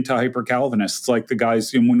hyper Calvinists, like the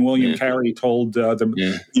guys when William Carey told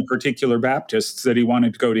the particular Baptists that he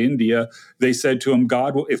wanted to go to India. They said to him,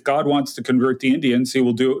 if God wants to convert the Indians, he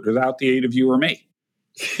will do it without the aid of you or me.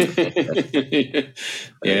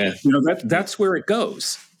 Yeah, that's where it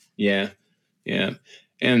goes. Yeah.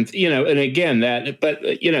 And, and again,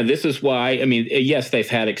 this is why, I mean, yes, they've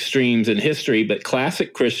had extremes in history, but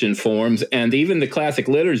classic Christian forms and even the classic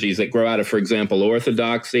liturgies that grow out of, for example,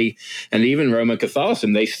 Orthodoxy and even Roman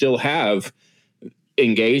Catholicism, they still have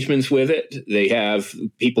engagements with it. They have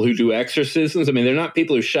people who do exorcisms. I mean, they're not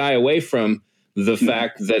people who shy away from the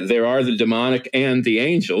fact that there are the demonic and the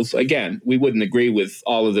angels. Again, we wouldn't agree with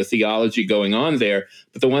all of the theology going on there,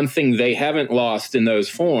 but the one thing they haven't lost in those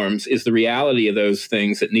forms is the reality of those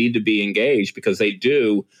things that need to be engaged, because they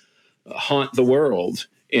do haunt the world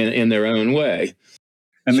in their own way.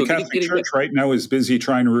 And the Catholic Church right now is busy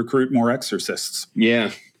trying to recruit more exorcists.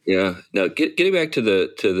 Yeah. Now, getting back to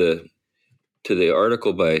the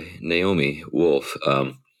article by Naomi Wolf,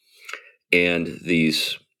 and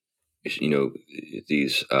these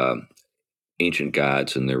ancient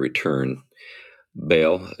gods and their return.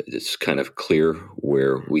 Baal, it's kind of clear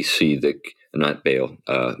where we see not Baal,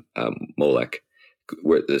 Molech,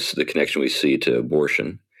 where the connection we see to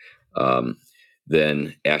abortion.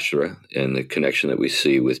 Then Asherah and the connection that we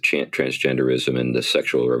see with transgenderism and the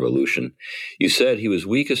sexual revolution. You said he was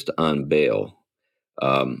weakest on Baal.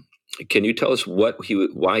 Can you tell us why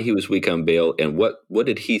he was weak on Baal, and what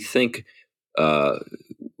did he think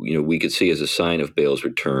we could see as a sign of Baal's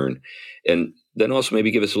return? And then also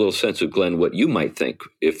maybe give us a little sense of, Glenn, what you might think,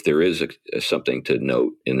 if there is something to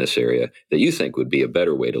note in this area that you think would be a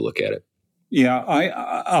better way to look at it. Yeah,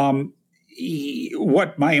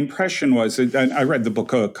 what my impression was, and I read the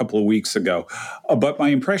book a couple of weeks ago, but my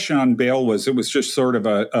impression on Baal was it was just sort of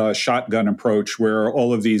a shotgun approach where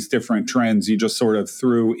all of these different trends you just sort of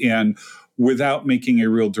threw in without making a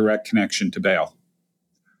real direct connection to Baal.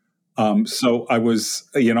 So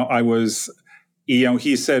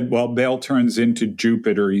he said, well, Baal turns into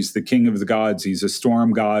Jupiter. He's the king of the gods. He's a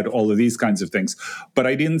storm god, all of these kinds of things. But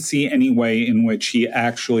I didn't see any way in which he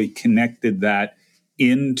actually connected that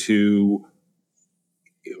into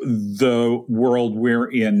the world we're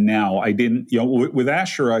in now. I didn't, with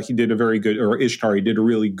Asherah, he did or Ishtar, he did a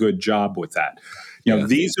really good job with that.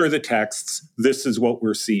 These are the texts. This is what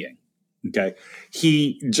we're seeing. Okay.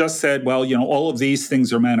 He just said, well, all of these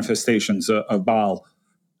things are manifestations of Baal,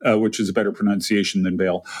 which is a better pronunciation than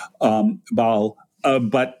Baal. Baal.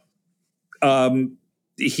 But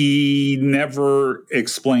he never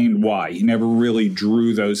explained why. He never really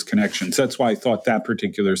drew those connections. That's why I thought that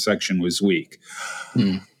particular section was weak.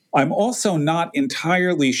 I'm also not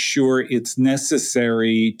entirely sure it's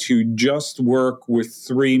necessary to just work with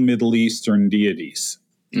 3 Middle Eastern deities.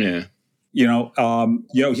 Yeah.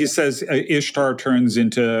 He says Ishtar turns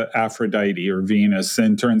into Aphrodite or Venus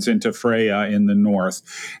and turns into Freya in the north.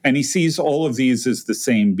 And he sees all of these as the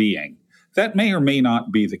same being. That may or may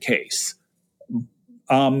not be the case.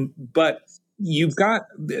 But you've got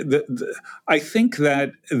I think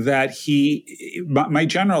that my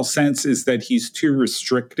general sense is that he's too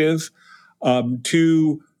restrictive,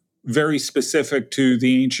 too very specific to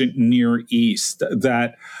the ancient Near East,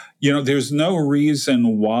 that there's no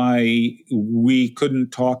reason why we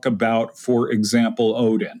couldn't talk about, for example,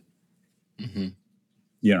 Odin.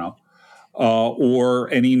 or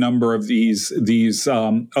any number of these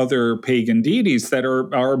other pagan deities that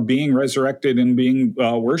are being resurrected and being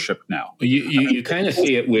worshipped now. You kind of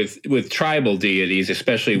see it with tribal deities,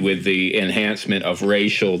 especially with the enhancement of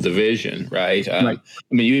racial division, right? Right.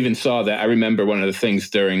 I mean, you even saw that. I remember one of the things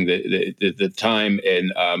during the time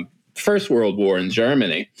in First World War in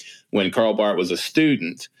Germany when Karl Barth was a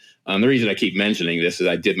student. The reason I keep mentioning this is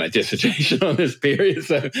I did my dissertation on this period.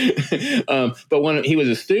 So, but when he was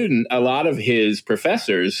a student, a lot of his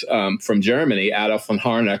professors from Germany, Adolf von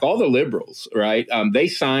Harnack, all the liberals, right, they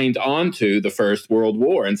signed on to the First World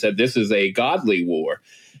War and said this is a godly war.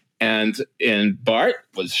 And Barth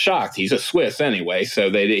was shocked. He's a Swiss anyway, so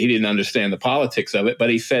he didn't understand the politics of it. But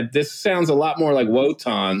he said, this sounds a lot more like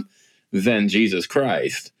Wotan than Jesus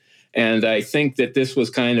Christ. And I think that this was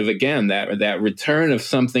kind of, again, that return of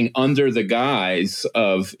something under the guise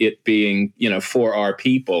of it being, for our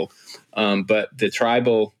people. But the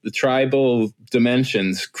tribal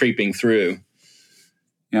dimensions creeping through.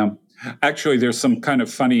 Yeah. Actually, there's some kind of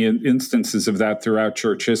funny instances of that throughout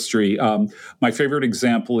church history. My favorite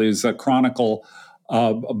example is a chronicle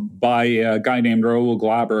by a guy named Raoul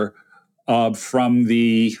Glaber from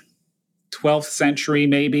the 12th century,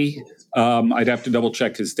 maybe. I'd have to double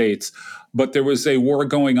check his dates. But there was a war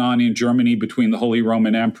going on in Germany between the Holy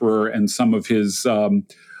Roman Emperor and some of his the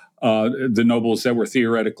nobles that were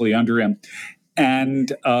theoretically under him.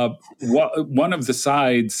 And one of the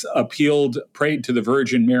sides prayed to the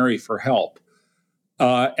Virgin Mary for help.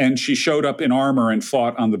 And she showed up in armor and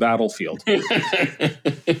fought on the battlefield.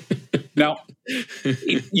 Now,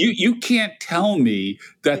 you can't tell me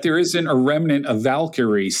that there isn't a remnant of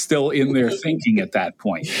Valkyrie still in their thinking at that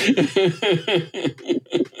point.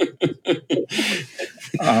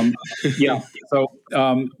 Yeah. So,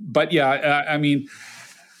 but yeah, I mean,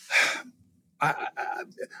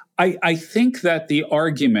 I think that the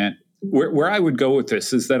argument where I would go with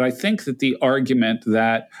this is that I think that the argument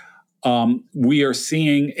that we are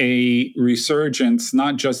seeing a resurgence,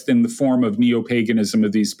 not just in the form of neo-paganism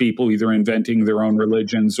of these people either inventing their own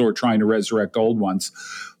religions or trying to resurrect old ones,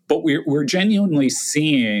 but we're genuinely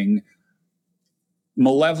seeing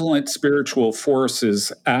malevolent spiritual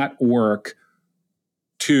forces at work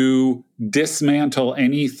to dismantle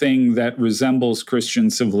anything that resembles Christian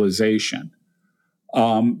civilization,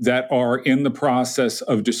 that are in the process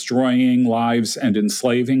of destroying lives and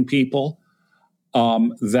enslaving people.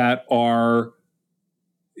 That are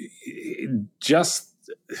just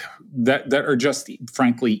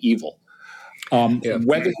frankly evil.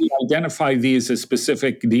 Whether we identify these as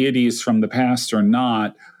specific deities from the past or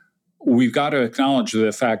not, we've got to acknowledge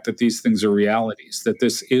the fact that these things are realities, that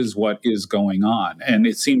this is what is going on. And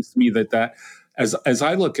it seems to me that as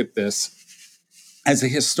I look at this as a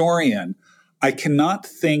historian, I cannot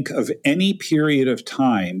think of any period of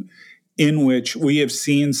time in which we have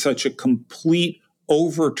seen such a complete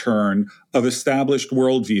overturn of established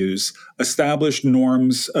worldviews, established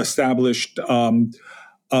norms, established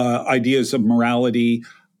ideas of morality.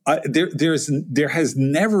 There has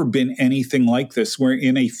never been anything like this, where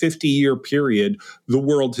in a 50-year period, the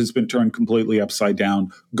world has been turned completely upside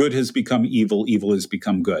down. Good has become evil. Evil has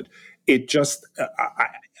become good. It just,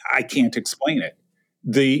 I can't explain it.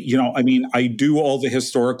 I do all the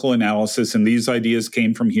historical analysis, and these ideas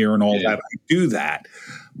came from here and all that. I do that.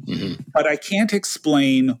 Mm-hmm. But I can't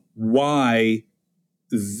explain why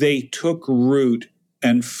they took root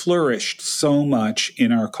and flourished so much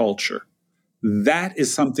in our culture. That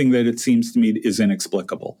is something that it seems to me is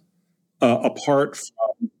inexplicable. Apart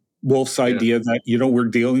from Wolf's idea that, we're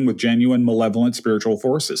dealing with genuine malevolent spiritual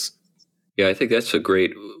forces. Yeah, I think that's a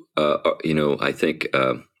great,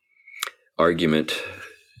 argument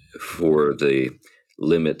for the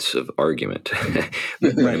limits of argument.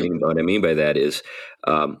 Right. What I mean by that is,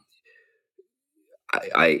 I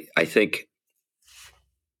think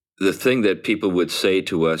the thing that people would say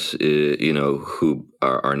to us, who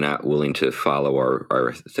are not willing to follow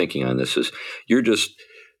our thinking on this, is you're just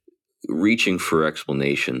reaching for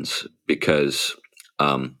explanations because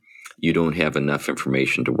you don't have enough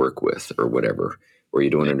information to work with, or whatever, or you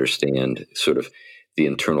don't understand sort of the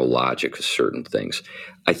internal logic of certain things.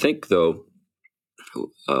 I think, though,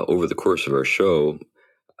 over the course of our show,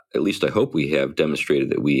 at least I hope we have demonstrated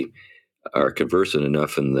that we are conversant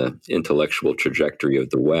enough in the intellectual trajectory of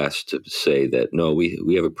the West to say that, no,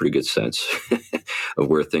 we have a pretty good sense of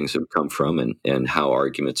where things have come from and how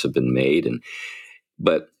arguments have been made.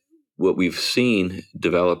 But what we've seen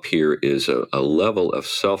develop here is a level of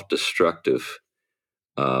self-destructive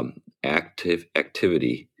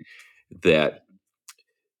activity that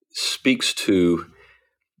speaks to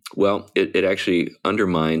Well, it actually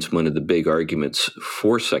undermines one of the big arguments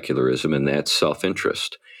for secularism, and that's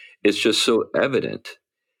self-interest. It's just so evident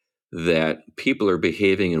that people are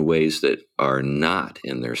behaving in ways that are not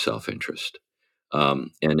in their self-interest,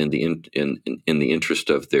 and in the interest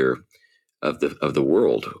of the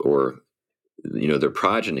world, or their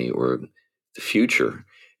progeny, or the future.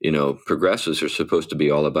 Progressives are supposed to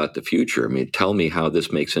be all about the future. I mean, tell me how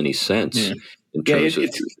this makes any sense in terms of.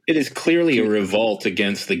 It is clearly a revolt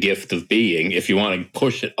against the gift of being, if you want to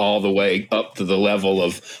push it all the way up to the level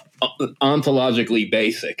of ontologically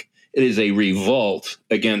basic. It is a revolt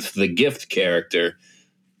against the gift character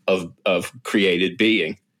of created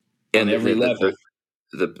being on every level.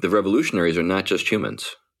 The revolutionaries are not just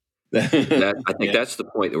humans. I think that's the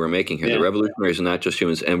point that we're making here. The revolutionaries are not just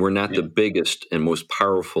humans, and we're not the biggest and most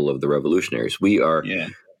powerful of the revolutionaries. We are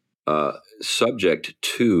subject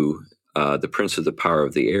to the prince of the power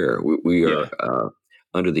of the air. We are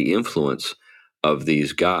under the influence of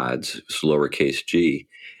these gods, lowercase g.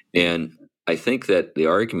 And I think that the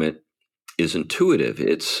argument is intuitive.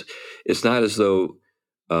 It's not as though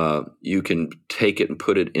you can take it and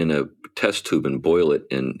put it in a test tube and boil it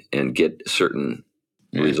and get certain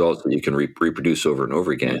results that you can reproduce over and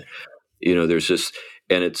over again. There's this,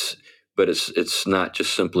 and it's not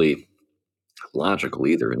just simply logical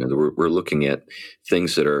either. We're looking at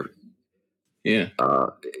things that are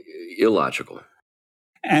illogical.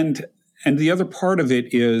 And the other part of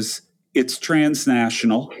it is it's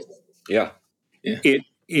transnational. It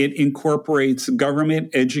incorporates government,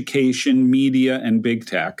 education, media, and big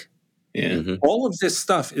tech. All of this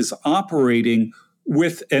stuff is operating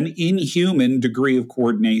with an inhuman degree of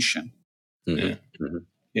coordination. And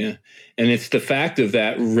it's the fact of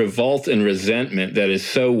that revolt and resentment that is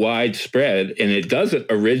so widespread, and it doesn't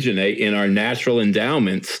originate in our natural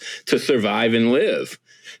endowments to survive and live.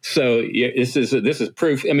 So this is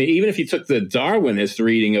proof. I mean, even if you took the Darwinist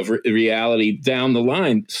reading of reality down the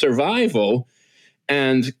line, survival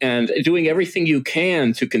and doing everything you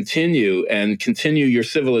can to continue your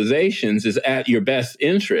civilizations is at your best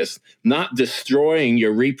interest, not destroying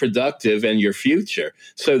your reproductive and your future.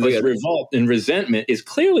 So this revolt and resentment is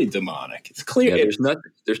clearly demonic. It's clear. There's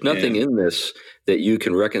nothing in this that you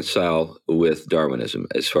can reconcile with Darwinism,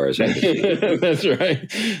 as far as I can see. That's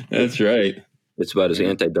right. It's about as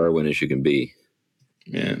anti-Darwin as you can be.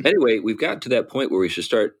 Anyway, we've got to that point where we should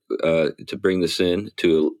start to bring this in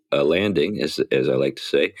to a landing, as I like to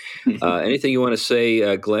say. Anything you want to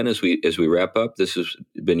say, Glenn, as we wrap up? This has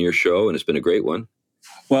been your show, and it's been a great one.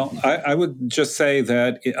 Well, I would just say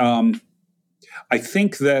that I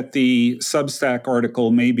think that the Substack article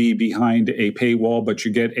may be behind a paywall, but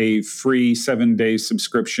you get a free 7-day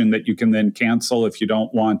subscription that you can then cancel if you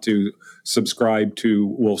don't want to subscribe to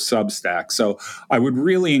Wolf Substack. So I would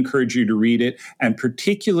really encourage you to read it, and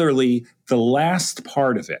particularly the last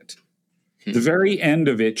part of it. The very end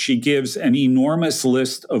of it, she gives an enormous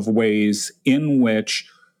list of ways in which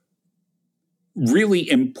really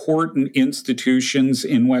important institutions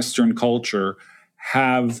in Western culture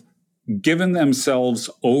have given themselves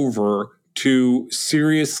over to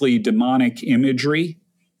seriously demonic imagery.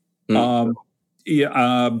 A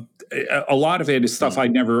lot of it is stuff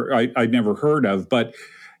I'd never heard of, but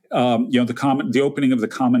the opening of the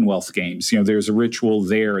Commonwealth Games. There's a ritual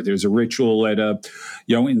there. There's a ritual at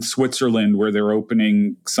in Switzerland where they're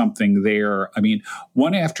opening something there. I mean,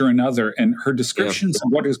 one after another, and her descriptions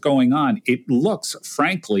of what is going on, it looks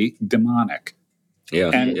frankly demonic.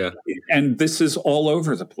 And this is all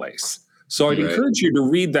over the place. So I'd encourage you to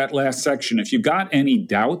read that last section. If you've got any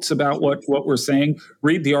doubts about what we're saying,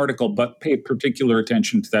 read the article, but pay particular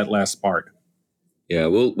attention to that last part. Yeah,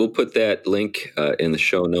 we'll put that link in the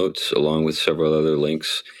show notes, along with several other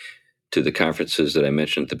links to the conferences that I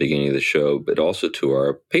mentioned at the beginning of the show, but also to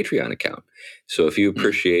our Patreon account. So if you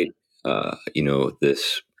appreciate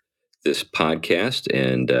this podcast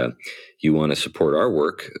and you want to support our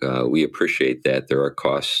work, we appreciate that. There are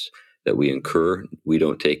costs that we incur. We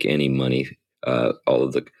don't take any money. All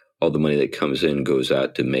the money that comes in goes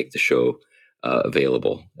out to make the show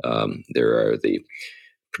available. There are the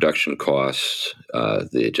production costs,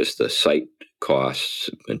 the site costs,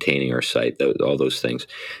 maintaining our site, all those things.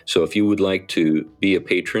 So if you would like to be a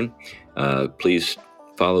patron, please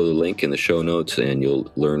follow the link in the show notes, and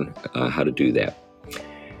you'll learn how to do that.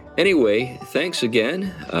 Anyway, thanks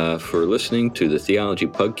again for listening to the Theology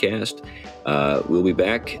Pugcast. We'll be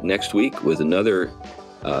back next week with another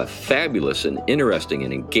fabulous and interesting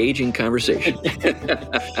and engaging conversation.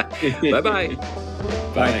 Bye-bye.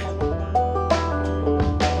 Bye.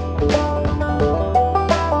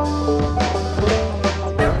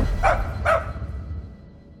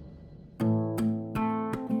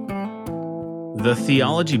 The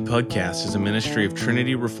Theology Podcast is a ministry of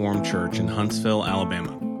Trinity Reformed Church in Huntsville,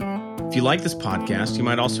 Alabama. If you like this podcast, you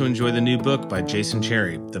might also enjoy the new book by Jason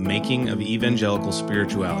Cherry, The Making of Evangelical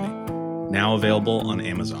Spirituality, now available on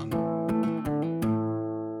Amazon.